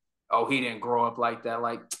like, oh, he didn't grow up like that.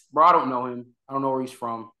 Like, bro, I don't know him. I don't know where he's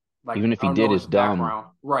from. Like, Even if I he don't did, know his it's dumb. background.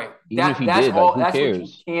 Right. Even if That he that's did, like, all. who That's what you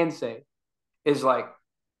cares? can say. Is like,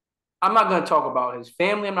 I'm not gonna talk about his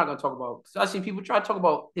family. I'm not gonna talk about. Cause I see people try to talk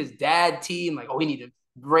about his dad team. Like, oh, we need to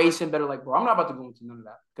raise him better. Like, bro, I'm not about to go into none of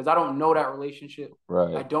that because I don't know that relationship. I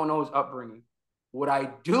Right. don't know his upbringing. What I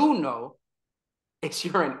do know is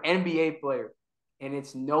you're an NBA player, and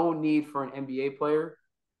it's no need for an NBA player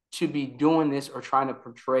to be doing this or trying to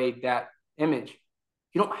portray that image.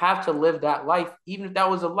 You don't have to live that life, even if that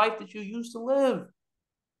was a life that you used to live.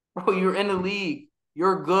 Bro, you're in the league.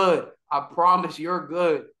 You're good. I promise you're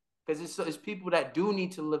good. Because it's people that do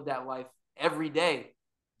need to live that life every day.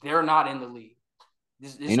 They're not in the league. You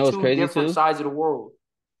There's know what's two crazy different too? sides of the world.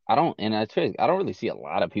 I don't, and that's crazy. I don't really see a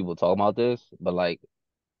lot of people talking about this, but like,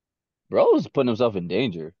 bro is putting himself in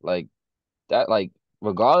danger. Like that, like,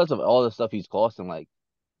 regardless of all the stuff he's costing, like,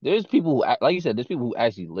 there's people who, like you said, there's people who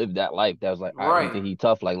actually live that life. That was like, all right, you Right. think he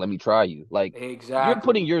tough? Like, let me try you. Like, you're putting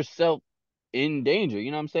Exactly. yourself in danger. You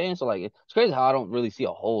know what I'm saying? So like, it's crazy how I don't really see a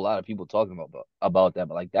whole lot of people talking about that.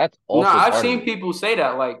 But like, that's No, also I've part of seen it. people say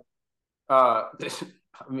that. Like, I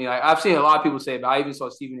mean, like, I've seen a lot of people say it, but I even saw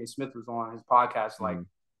Stephen A. Smith was on his podcast. Like, Mhm.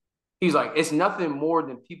 he's like, it's nothing more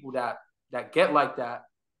than people that get like that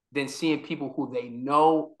than seeing people who they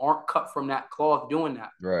know aren't cut from that cloth doing that.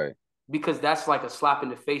 Right. Because that's like a slap in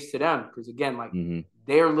the face to them. Because again, like Mm-hmm.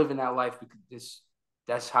 they're living that life because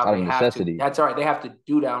that's how Out of they have to. necessity. That's all right. They have to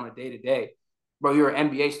do that on a day to day. Bro, you're an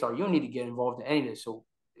NBA star. You don't need to get involved in any of this. So,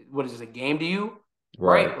 what is this, a game to you?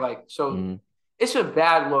 Right. Right? Like, so Mm-hmm. it's a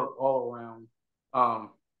bad look all around. Um,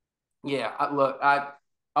 yeah, I'm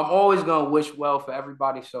always gonna wish well for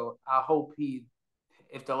everybody. So I hope he,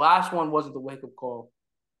 if the last one wasn't the wake up call,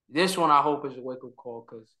 this one I hope is a wake up call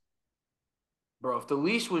because bro, if the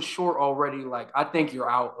leash was short already, like I think you're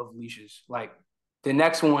out of leashes. Like the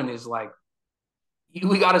next one is like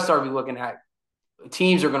we got to start be looking at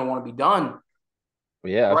teams are going to want to be done,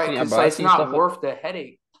 Yeah, I've right? seen, Because bro. I've it's seen stuff not like. worth the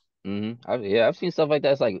headache. Yeah, I've seen stuff like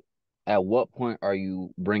that. It's like, at what point are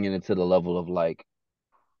you bringing it to the level of like,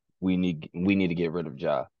 we need to get rid of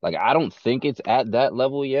Ja? Like, I don't think it's at that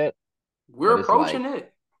level yet, We're but it's like approaching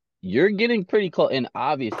it. you're getting pretty close, and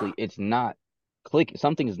obviously it's not clicking.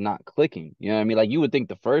 Something is not clicking. You know what I mean? Like, you would think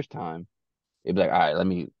the first time it'd be like, all right, let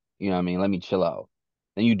me, you know what I mean? Let me chill out.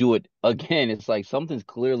 Then you do it again. It's like something's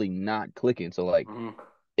clearly not clicking. So like, Mm-hmm.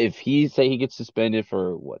 if he say he gets suspended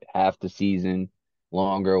for what, half the season,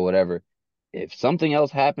 longer or whatever, if something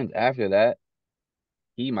else happens after that,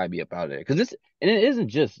 he might be up out of there. Because this, and it isn't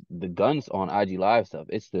just the guns on IG Live stuff.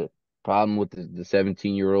 It's the problem with the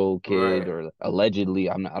 17-year-old kid, Right. or allegedly.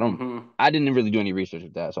 I'm not, Mm-hmm. I didn't really do any research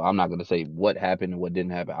with that, so I'm not gonna say what happened and what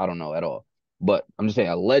didn't happen. I don't know at all. But I'm just saying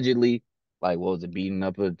allegedly, like, what was it, beating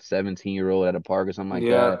up a 17-year-old at a park or something like that?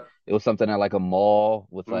 Yeah. It was something at like a mall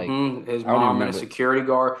with like, Mm-hmm. His I don't even mom and a remember, security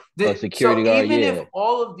guard. a So security guard. even if Yeah.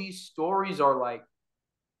 all of these stories are like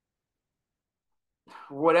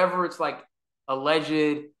whatever, it's like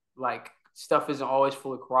alleged, like stuff isn't always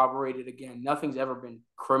fully corroborated. Again, nothing's ever been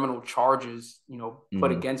criminal charges, put Hmm.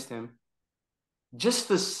 against him. Just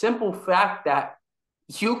the simple fact that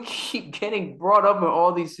you keep getting brought up in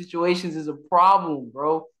all these situations is a problem,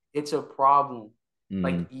 bro. It's a problem. Hmm.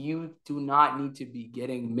 Like you do not need to be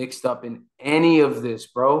getting mixed up in any of this,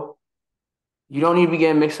 bro. You don't need to be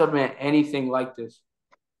getting mixed up in anything like this.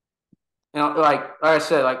 And like I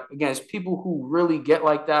said, like again, it's people who really get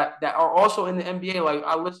like that are also in the NBA. Like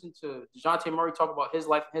I listened to DeJounte Murray talk about his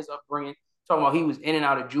life and his upbringing, talking about he was in and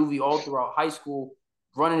out of juvie all throughout high school,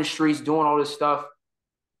 running the streets, doing all this stuff.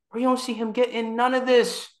 But you don't see him getting none of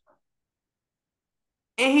this.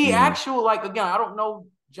 And he Hmm. actually, like, again, I don't know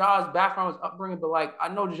Ja's background, his upbringing, but like, I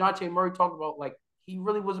know DeJounte Murray talked about, like, he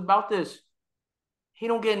really was about this. He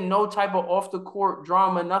don't get no type of off the court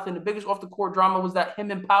drama, nothing. The biggest off the court drama was that him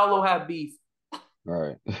and Paolo had beef. All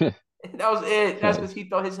right. That was it. That's because he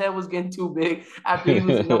thought his head was getting too big after he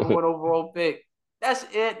was the number one overall pick. That's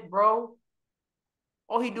it, bro.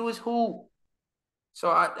 All he do is hoop. So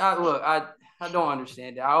I look, I don't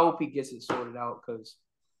understand it. I hope he gets it sorted out because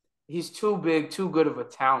he's too big, too good of a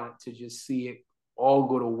talent to just see it all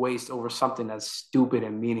go to waste over something as stupid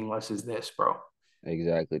and meaningless as this, bro.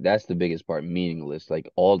 Exactly. That's the biggest part, meaningless.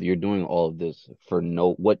 Like, all you're doing all of this for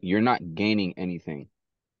no, what, you're not gaining anything.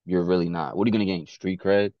 You're really not. What are you gonna gain? Street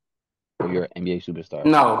cred? or you're an NBA superstar.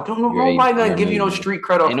 No, nobody gonna You're a give you no millionaire. street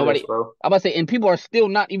cred Ain't off of this, nobody. bro. I'm about to say, and people are still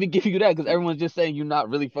not even giving you that because everyone's just saying you're not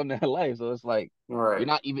really from that life. So it's like All right.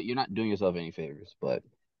 you're not doing yourself any favors. But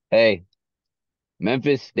hey,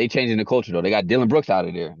 Memphis, they changing the culture though. They got Dylan Brooks out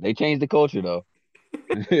of there. They changed the culture though.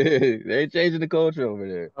 They changing the culture over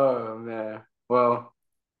there. Oh man. Well,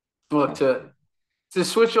 look That's crazy. to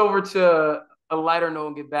switch over to a lighter note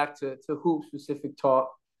and get back to hoop specific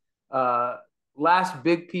talk. Uh, Last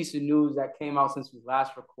big piece of news that came out since we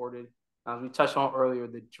last recorded, as we touched on earlier,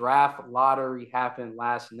 the draft lottery happened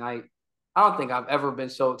last night. I don't think I've ever been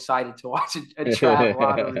so excited to watch a draft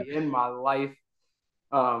lottery in my life.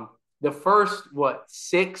 Um, the first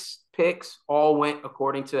six picks all went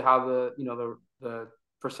according to how the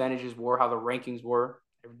percentages were, how the rankings were.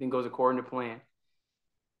 Everything goes according to plan.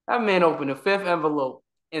 That man opened the fifth envelope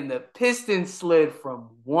and the Pistons slid from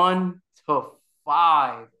 1 to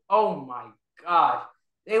 5. Oh my gosh.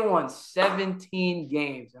 They won 17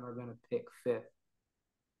 games and are going to pick fifth.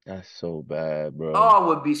 That's so bad, Oh, bro. I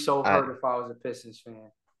would be so I hurt if I was a Pistons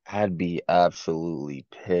fan. I'd be absolutely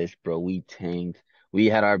pissed, bro. We tanked. We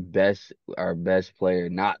had our best player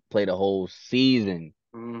not play the whole season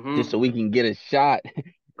just Mm-hmm. so we can get a shot.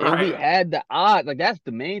 And we Right. had the odds. Like that's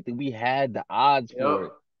the main thing. We had the odds for it.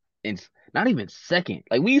 Yep. And not even second.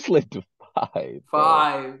 Like we slipped to five, bro.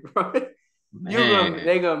 5. Man.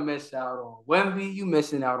 They gonna miss out on Wemby. You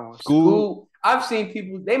missing out on School. Scoot. I've seen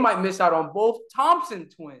people. They might miss out on both Thompson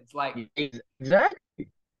twins. Like, Exactly.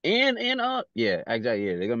 And yeah, exactly.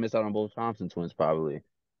 Yeah, they're gonna miss out on both Thompson twins probably.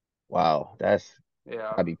 Wow,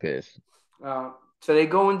 yeah. I'd be pissed. So they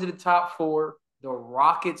go into the top four. The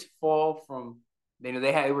Rockets fall from.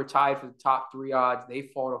 They were tied for the top three odds. They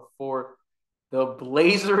fall to four. The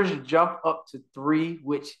Blazers jump up to three,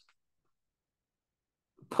 which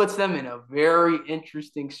puts them in a very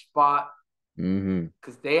interesting spot Mm-hmm.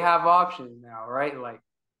 because they have options now, right? Like,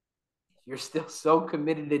 you're still so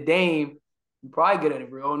committed to Dame, you probably get a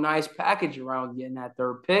real nice package around getting that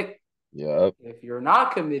third pick. Yep. If you're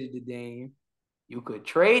not committed to Dame, you could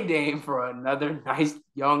trade Dame for another nice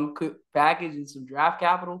young package and some draft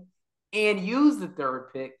capital and use the third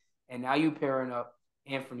pick. And now you pairing up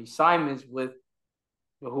Anthony Simons with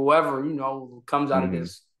whoever, comes out of Mm-hmm.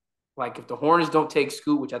 this. Like, if the Hornets don't take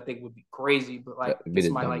Scoot, which I think would be crazy, but like That'd be get the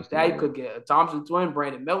somebody like dumbest thing that, you ever. could get a Thompson twin,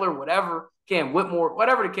 Brandon Miller, whatever, Cam Whitmore,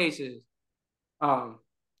 whatever the case is.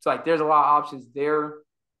 It's like there's a lot of options there.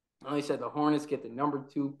 Like I said, the Hornets get the number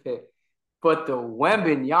 2 pick, but the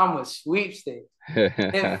Wembamyama sweepstakes,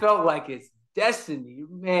 it felt like it's destiny.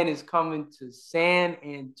 Man is coming to San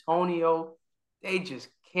Antonio. They just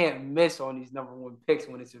can't miss on these number 1 picks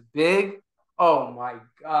when it's a big. Oh my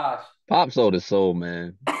gosh. Pop sold his soul,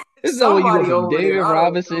 man. This is that when you go Somebody from over there, David I don't know.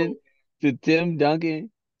 Robinson to Tim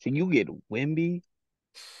Duncan to you get Wemby.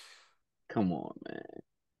 Come on, man.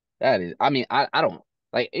 That is, I mean, I don't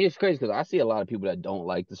like it's crazy because I see a lot of people that don't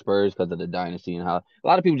like the Spurs because of the dynasty and how a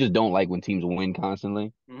lot of people just don't like when teams win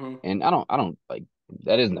constantly. Mm-hmm. And I don't like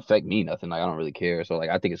that doesn't affect me nothing. Like I don't really care. So like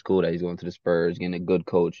I think it's cool that he's going to the Spurs, getting a good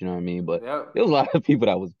coach, you know what I mean? But Yep. there was a lot of people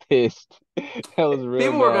that was pissed. That was real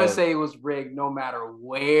People were gonna mad. say it was rigged no matter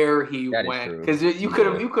where he That is went true. because Yeah. you could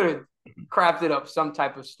have crafted up some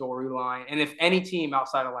type of storyline, and if any team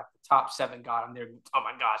outside of like the top 7 got him, they're oh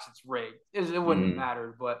my gosh, it's rigged. It wouldn't have Mm.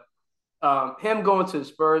 mattered, but him going to the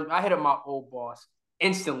Spurs, I hit up my old boss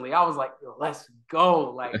instantly. I was like, yo, let's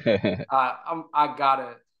go. Like,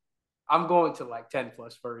 I'm going to like 10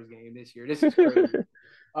 plus Spurs game this year. This is crazy.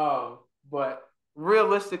 But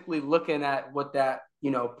realistically, looking at what that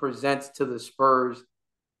presents to the Spurs,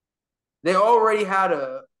 they already had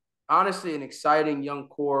honestly an exciting young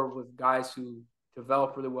core with guys who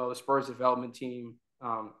develop really well. The Spurs development team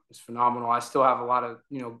is phenomenal. I still have a lot of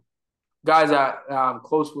guys that I'm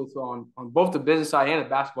close with on both the business side and the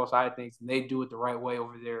basketball side of things, and they do it the right way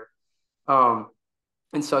over there. Um,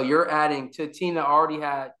 and so you're adding to a team that already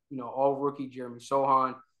had, all rookie Jeremy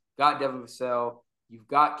Sohan, got Devin Vassell, you've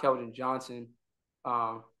got Keldon Johnson,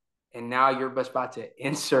 and now you're about to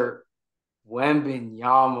insert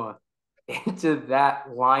Wembanyama into that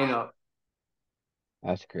lineup.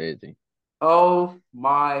 That's crazy. Oh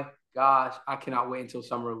my gosh. I cannot wait until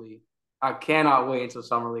Summer League. I cannot wait until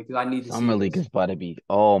Summer League because I need to see Summer League this. is about to be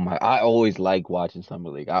oh my I always like watching Summer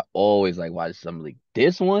League. I always like watching Summer League.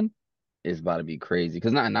 This one is about to be crazy.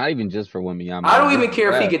 Because not even just for Wembanyama, I like don't this even care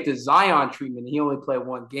if he draft. get the Zion treatment and he only played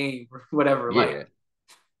 1 game or whatever. Like,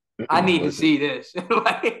 Yeah. I need to Listen, see this.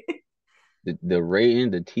 Like, the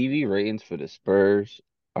TV ratings for the Spurs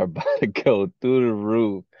are about to go through the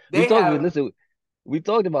roof. they have We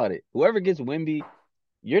talked about it. Whoever gets Wemby,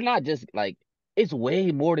 you're not just like it's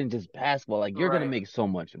way more than just basketball. Like you're gonna Right. make so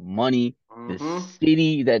much money. The Mm-hmm.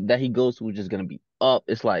 city that he goes to is just gonna be up.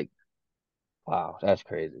 It's like, wow, that's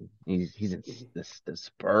crazy. He's in the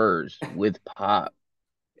Spurs with Pop.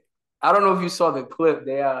 I don't know if you saw the clip.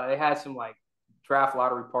 They had some like draft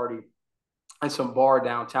lottery party at some bar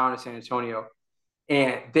downtown in San Antonio,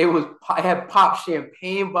 and they was had pop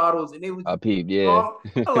champagne bottles, and they was Peep, yeah. drunk.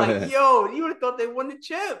 I'm like, yo, you would have thought they won the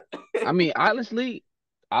chip. I mean, honestly,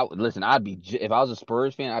 listen. If I was a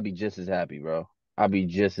Spurs fan, I'd be just as happy, bro. I'd be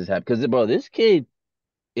just as happy because, bro, this kid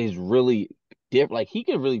is really different. Like he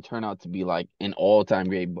could really turn out to be like an all-time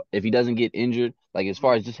great if he doesn't get injured. Like as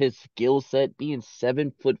far as just his skill set, being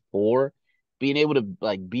 7'4", being able to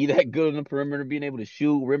like be that good on the perimeter, being able to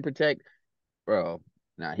shoot, rim protect, bro.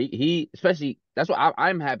 Nah, he especially that's why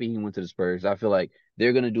I'm happy he went to the Spurs. I feel like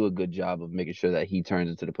they're gonna do a good job of making sure that he turns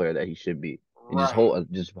into the player that he should be, and Right.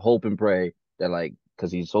 just hope and pray that like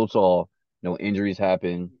because he's so tall, no injuries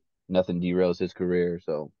happen, nothing derails his career.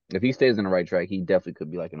 So if he stays on the right track, he definitely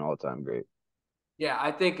could be like an all-time great. Yeah,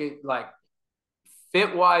 I think it like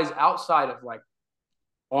fit wise outside of like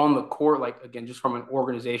on the court, like again, just from an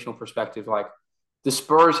organizational perspective, like the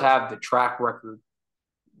Spurs have the track record,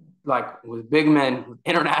 like with big men, with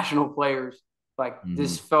international players. Like Hmm.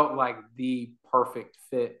 this felt like the perfect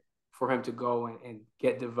fit for him to go and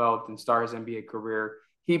get developed and start his NBA career.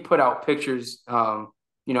 He put out pictures,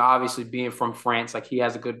 obviously being from France, like he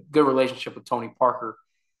has a good relationship with Tony Parker.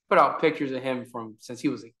 Put out pictures of him from since he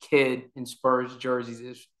was a kid in Spurs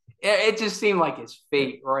jerseys. It just seemed like his Yeah,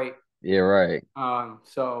 fate, right? yeah, right.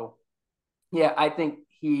 So yeah, I think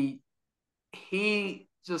he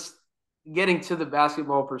just getting to the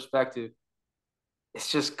basketball perspective,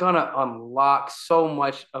 it's just gonna unlock so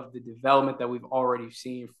much of the development that we've already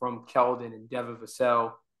seen from Keldon and Devin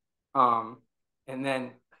Vassell. Um, and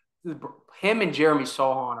then him and Jeremy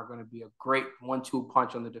Sohan are going to be a great 1-2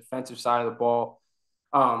 punch on the defensive side of the ball.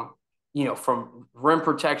 Um, from rim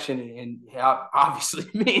protection and obviously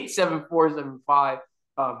being 7'4", 7'5",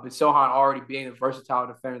 but Sohan already being the versatile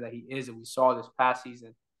defender that he is, and we saw this past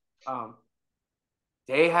season. Um,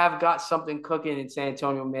 they have got something cooking in San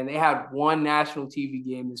Antonio, man. They had one national TV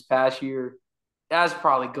game this past year. That's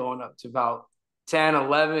probably going up to about 10,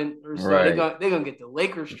 11 or so. They're Right. going they're gonna get the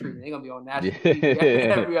Lakers treatment. They're gonna be on national TV Yeah.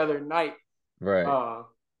 every other night. Right. Uh,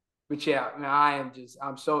 but yeah, man,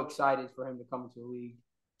 I'm so excited for him to come into the league.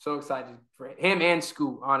 So excited for him and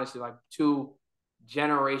Scoot, honestly, like two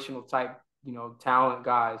generational type, talent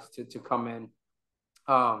guys to come in.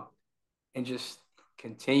 And just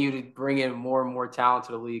continue to bring in more and more talent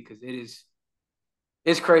to the league because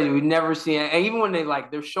it's crazy. We've never seen it. And even when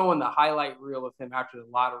they're showing the highlight reel of him after the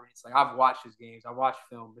lottery, it's like I've watched his games, I watched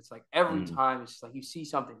film. It's like every Mm. time it's just like you see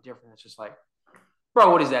something different. It's just like, bro,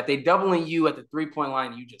 what is that? They doubling you at the 3-point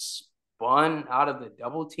line. You just spun out of the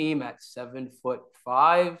double team at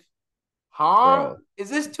 7'5". Huh? Bro. Is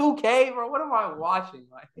this 2K, bro? What am I watching?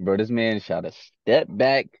 Like, Bro, this man shot a step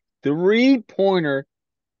back 3-pointer,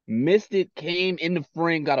 missed it, came in the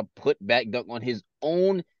frame, got a put back dunk on his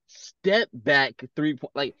own step back 3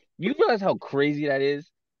 point. Like, you realize how crazy that is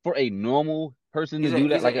for a normal person to do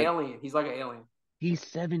that? he's an Like alien. He's like an alien. he's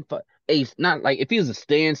 7 foot. Ace, not like if he was a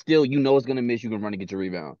standstill, you know it's gonna miss, you can run and get your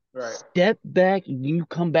rebound. Right. Step back, you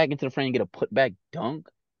come back into the frame and get a put back dunk.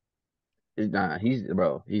 He's not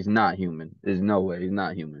human. There's no way he's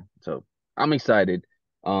not human. So I'm excited.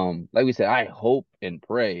 Like we said, I hope and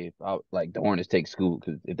pray like the Hornets take Scoot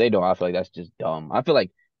because if they don't, I feel like that's just dumb. I feel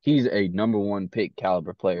like he's a number one pick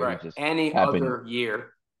caliber player. He Right. just Any happened, other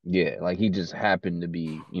year. yeah, like he just happened to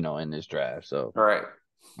be, in this draft. So, Right.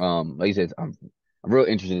 like you said, I'm real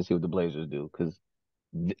interested to see what the Blazers do because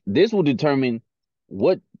this will determine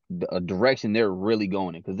what direction they're really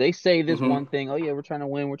going in. Because they say this Mm-hmm. one thing, oh yeah, we're trying to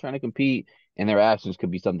win, we're trying to compete, and their actions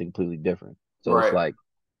could be something completely different. So it's Right. like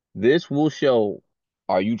this will show: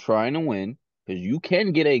 are you trying to win? Because you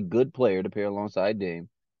can get a good player to pair alongside Dame,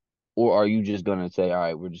 or are you just gonna say, all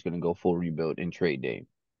right, we're just gonna go full rebuild and trade Dame?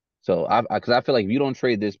 So because I feel like if you don't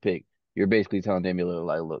trade this pick, you're basically telling Damian Lillard,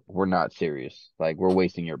 like, look, we're not serious. Like we're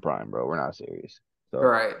wasting your prime, bro. We're not serious. So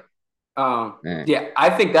Right. man. Yeah, I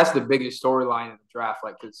think that's the biggest storyline in the draft.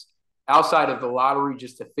 Like, because outside of the lottery,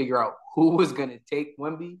 just to figure out who was going to take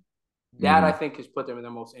Wemby, that I Hmm. think has put them in the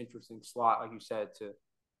most interesting slot, like you said, to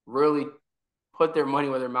really put their money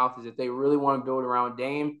where their mouth is. If they really want to build around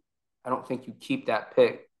Dame, I don't think you keep that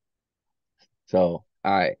pick. So,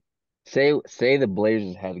 all right. Say the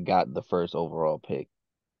Blazers had got the first overall pick.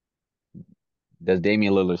 Does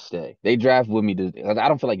Damian Lillard stay? They draft Wemby. I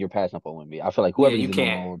don't feel like you're passing up on Wemby. I feel like Yeah, whoever you gets the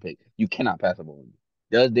number can't. one overall pick, you cannot pass up on Wemby.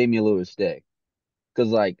 Does Damian Lillard stay? Because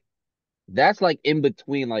like that's like in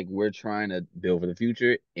between, like we're trying to build for the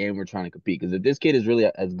future and we're trying to compete. Because if this kid is really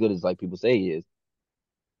as good as like people say he is,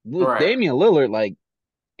 with Right. Damian Lillard, like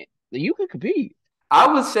you could compete.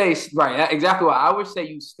 I would say right, exactly what I would say.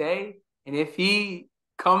 You stay, and if he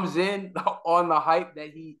comes in on the hype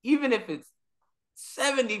that he, even if it's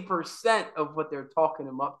 70% of what they're talking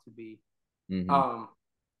him up to be, Hmm. um,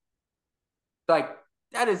 like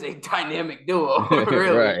that is a dynamic duo,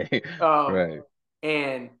 really. Right, Um, right.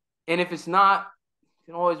 and if it's not, you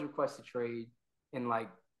can always request a trade and like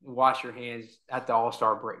wash your hands at the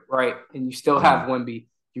All-Star break, right? And you still Hmm. have Wemby.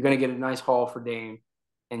 You're gonna get a nice haul for Dame,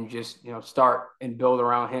 and just start and build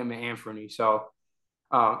around him and Anthony. So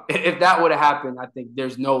if that would have happened, I think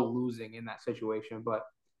there's no losing in that situation. But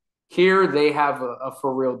here they have a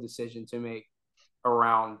for real decision to make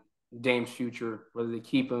around Dame's future, whether they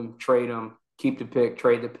keep him, trade him, keep the pick,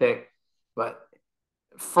 trade the pick. But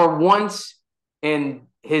for once in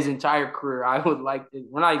his entire career, I would like to,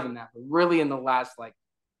 we're not even that, but really in the last like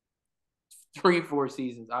 3, 4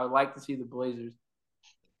 seasons, I would like to see the Blazers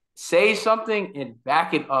say something and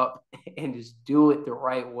back it up and just do it the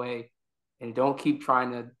right way. And don't keep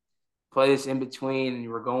trying to play this in between and you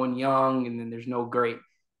were going young and then there's no great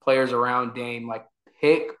players around Dame. Like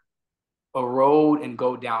pick a road and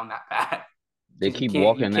go down that path They because you keep can't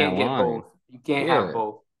walking that get line. both. You can't have Yeah,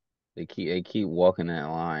 both. they keep walking that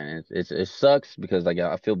line. It sucks because like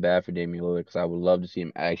I feel bad for Damian Lillard because I would love to see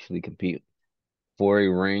him actually compete for a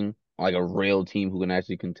ring, like a real team who can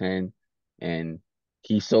actually contend. And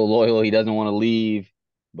he's so loyal, he doesn't want to leave.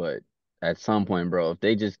 But at some point, bro,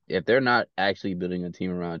 if they're not actually building a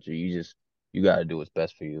team around you, you got to do what's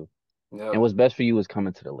best for you. And Yep. what's best for you is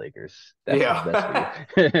coming to the Lakers. That's what's best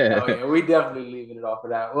for you. Yeah. Oh yeah, we definitely leaving it off of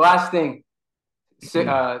that. Last thing,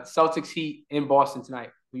 Celtics Heat in Boston tonight.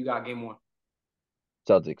 Who you got game one?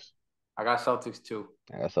 Celtics. I got Celtics too.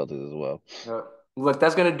 I got Celtics as well. Look,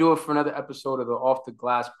 that's gonna do it for another episode of the Off the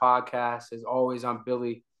Glass podcast. As always, I'm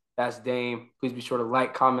Billy. That's Dame. Please be sure to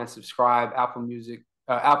like, comment, subscribe. Apple Music,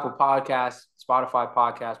 Apple Podcasts, Spotify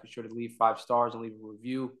Podcasts. Be sure to leave 5 stars and leave a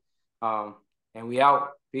review. And we out.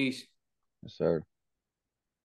 Peace. Yes, sir.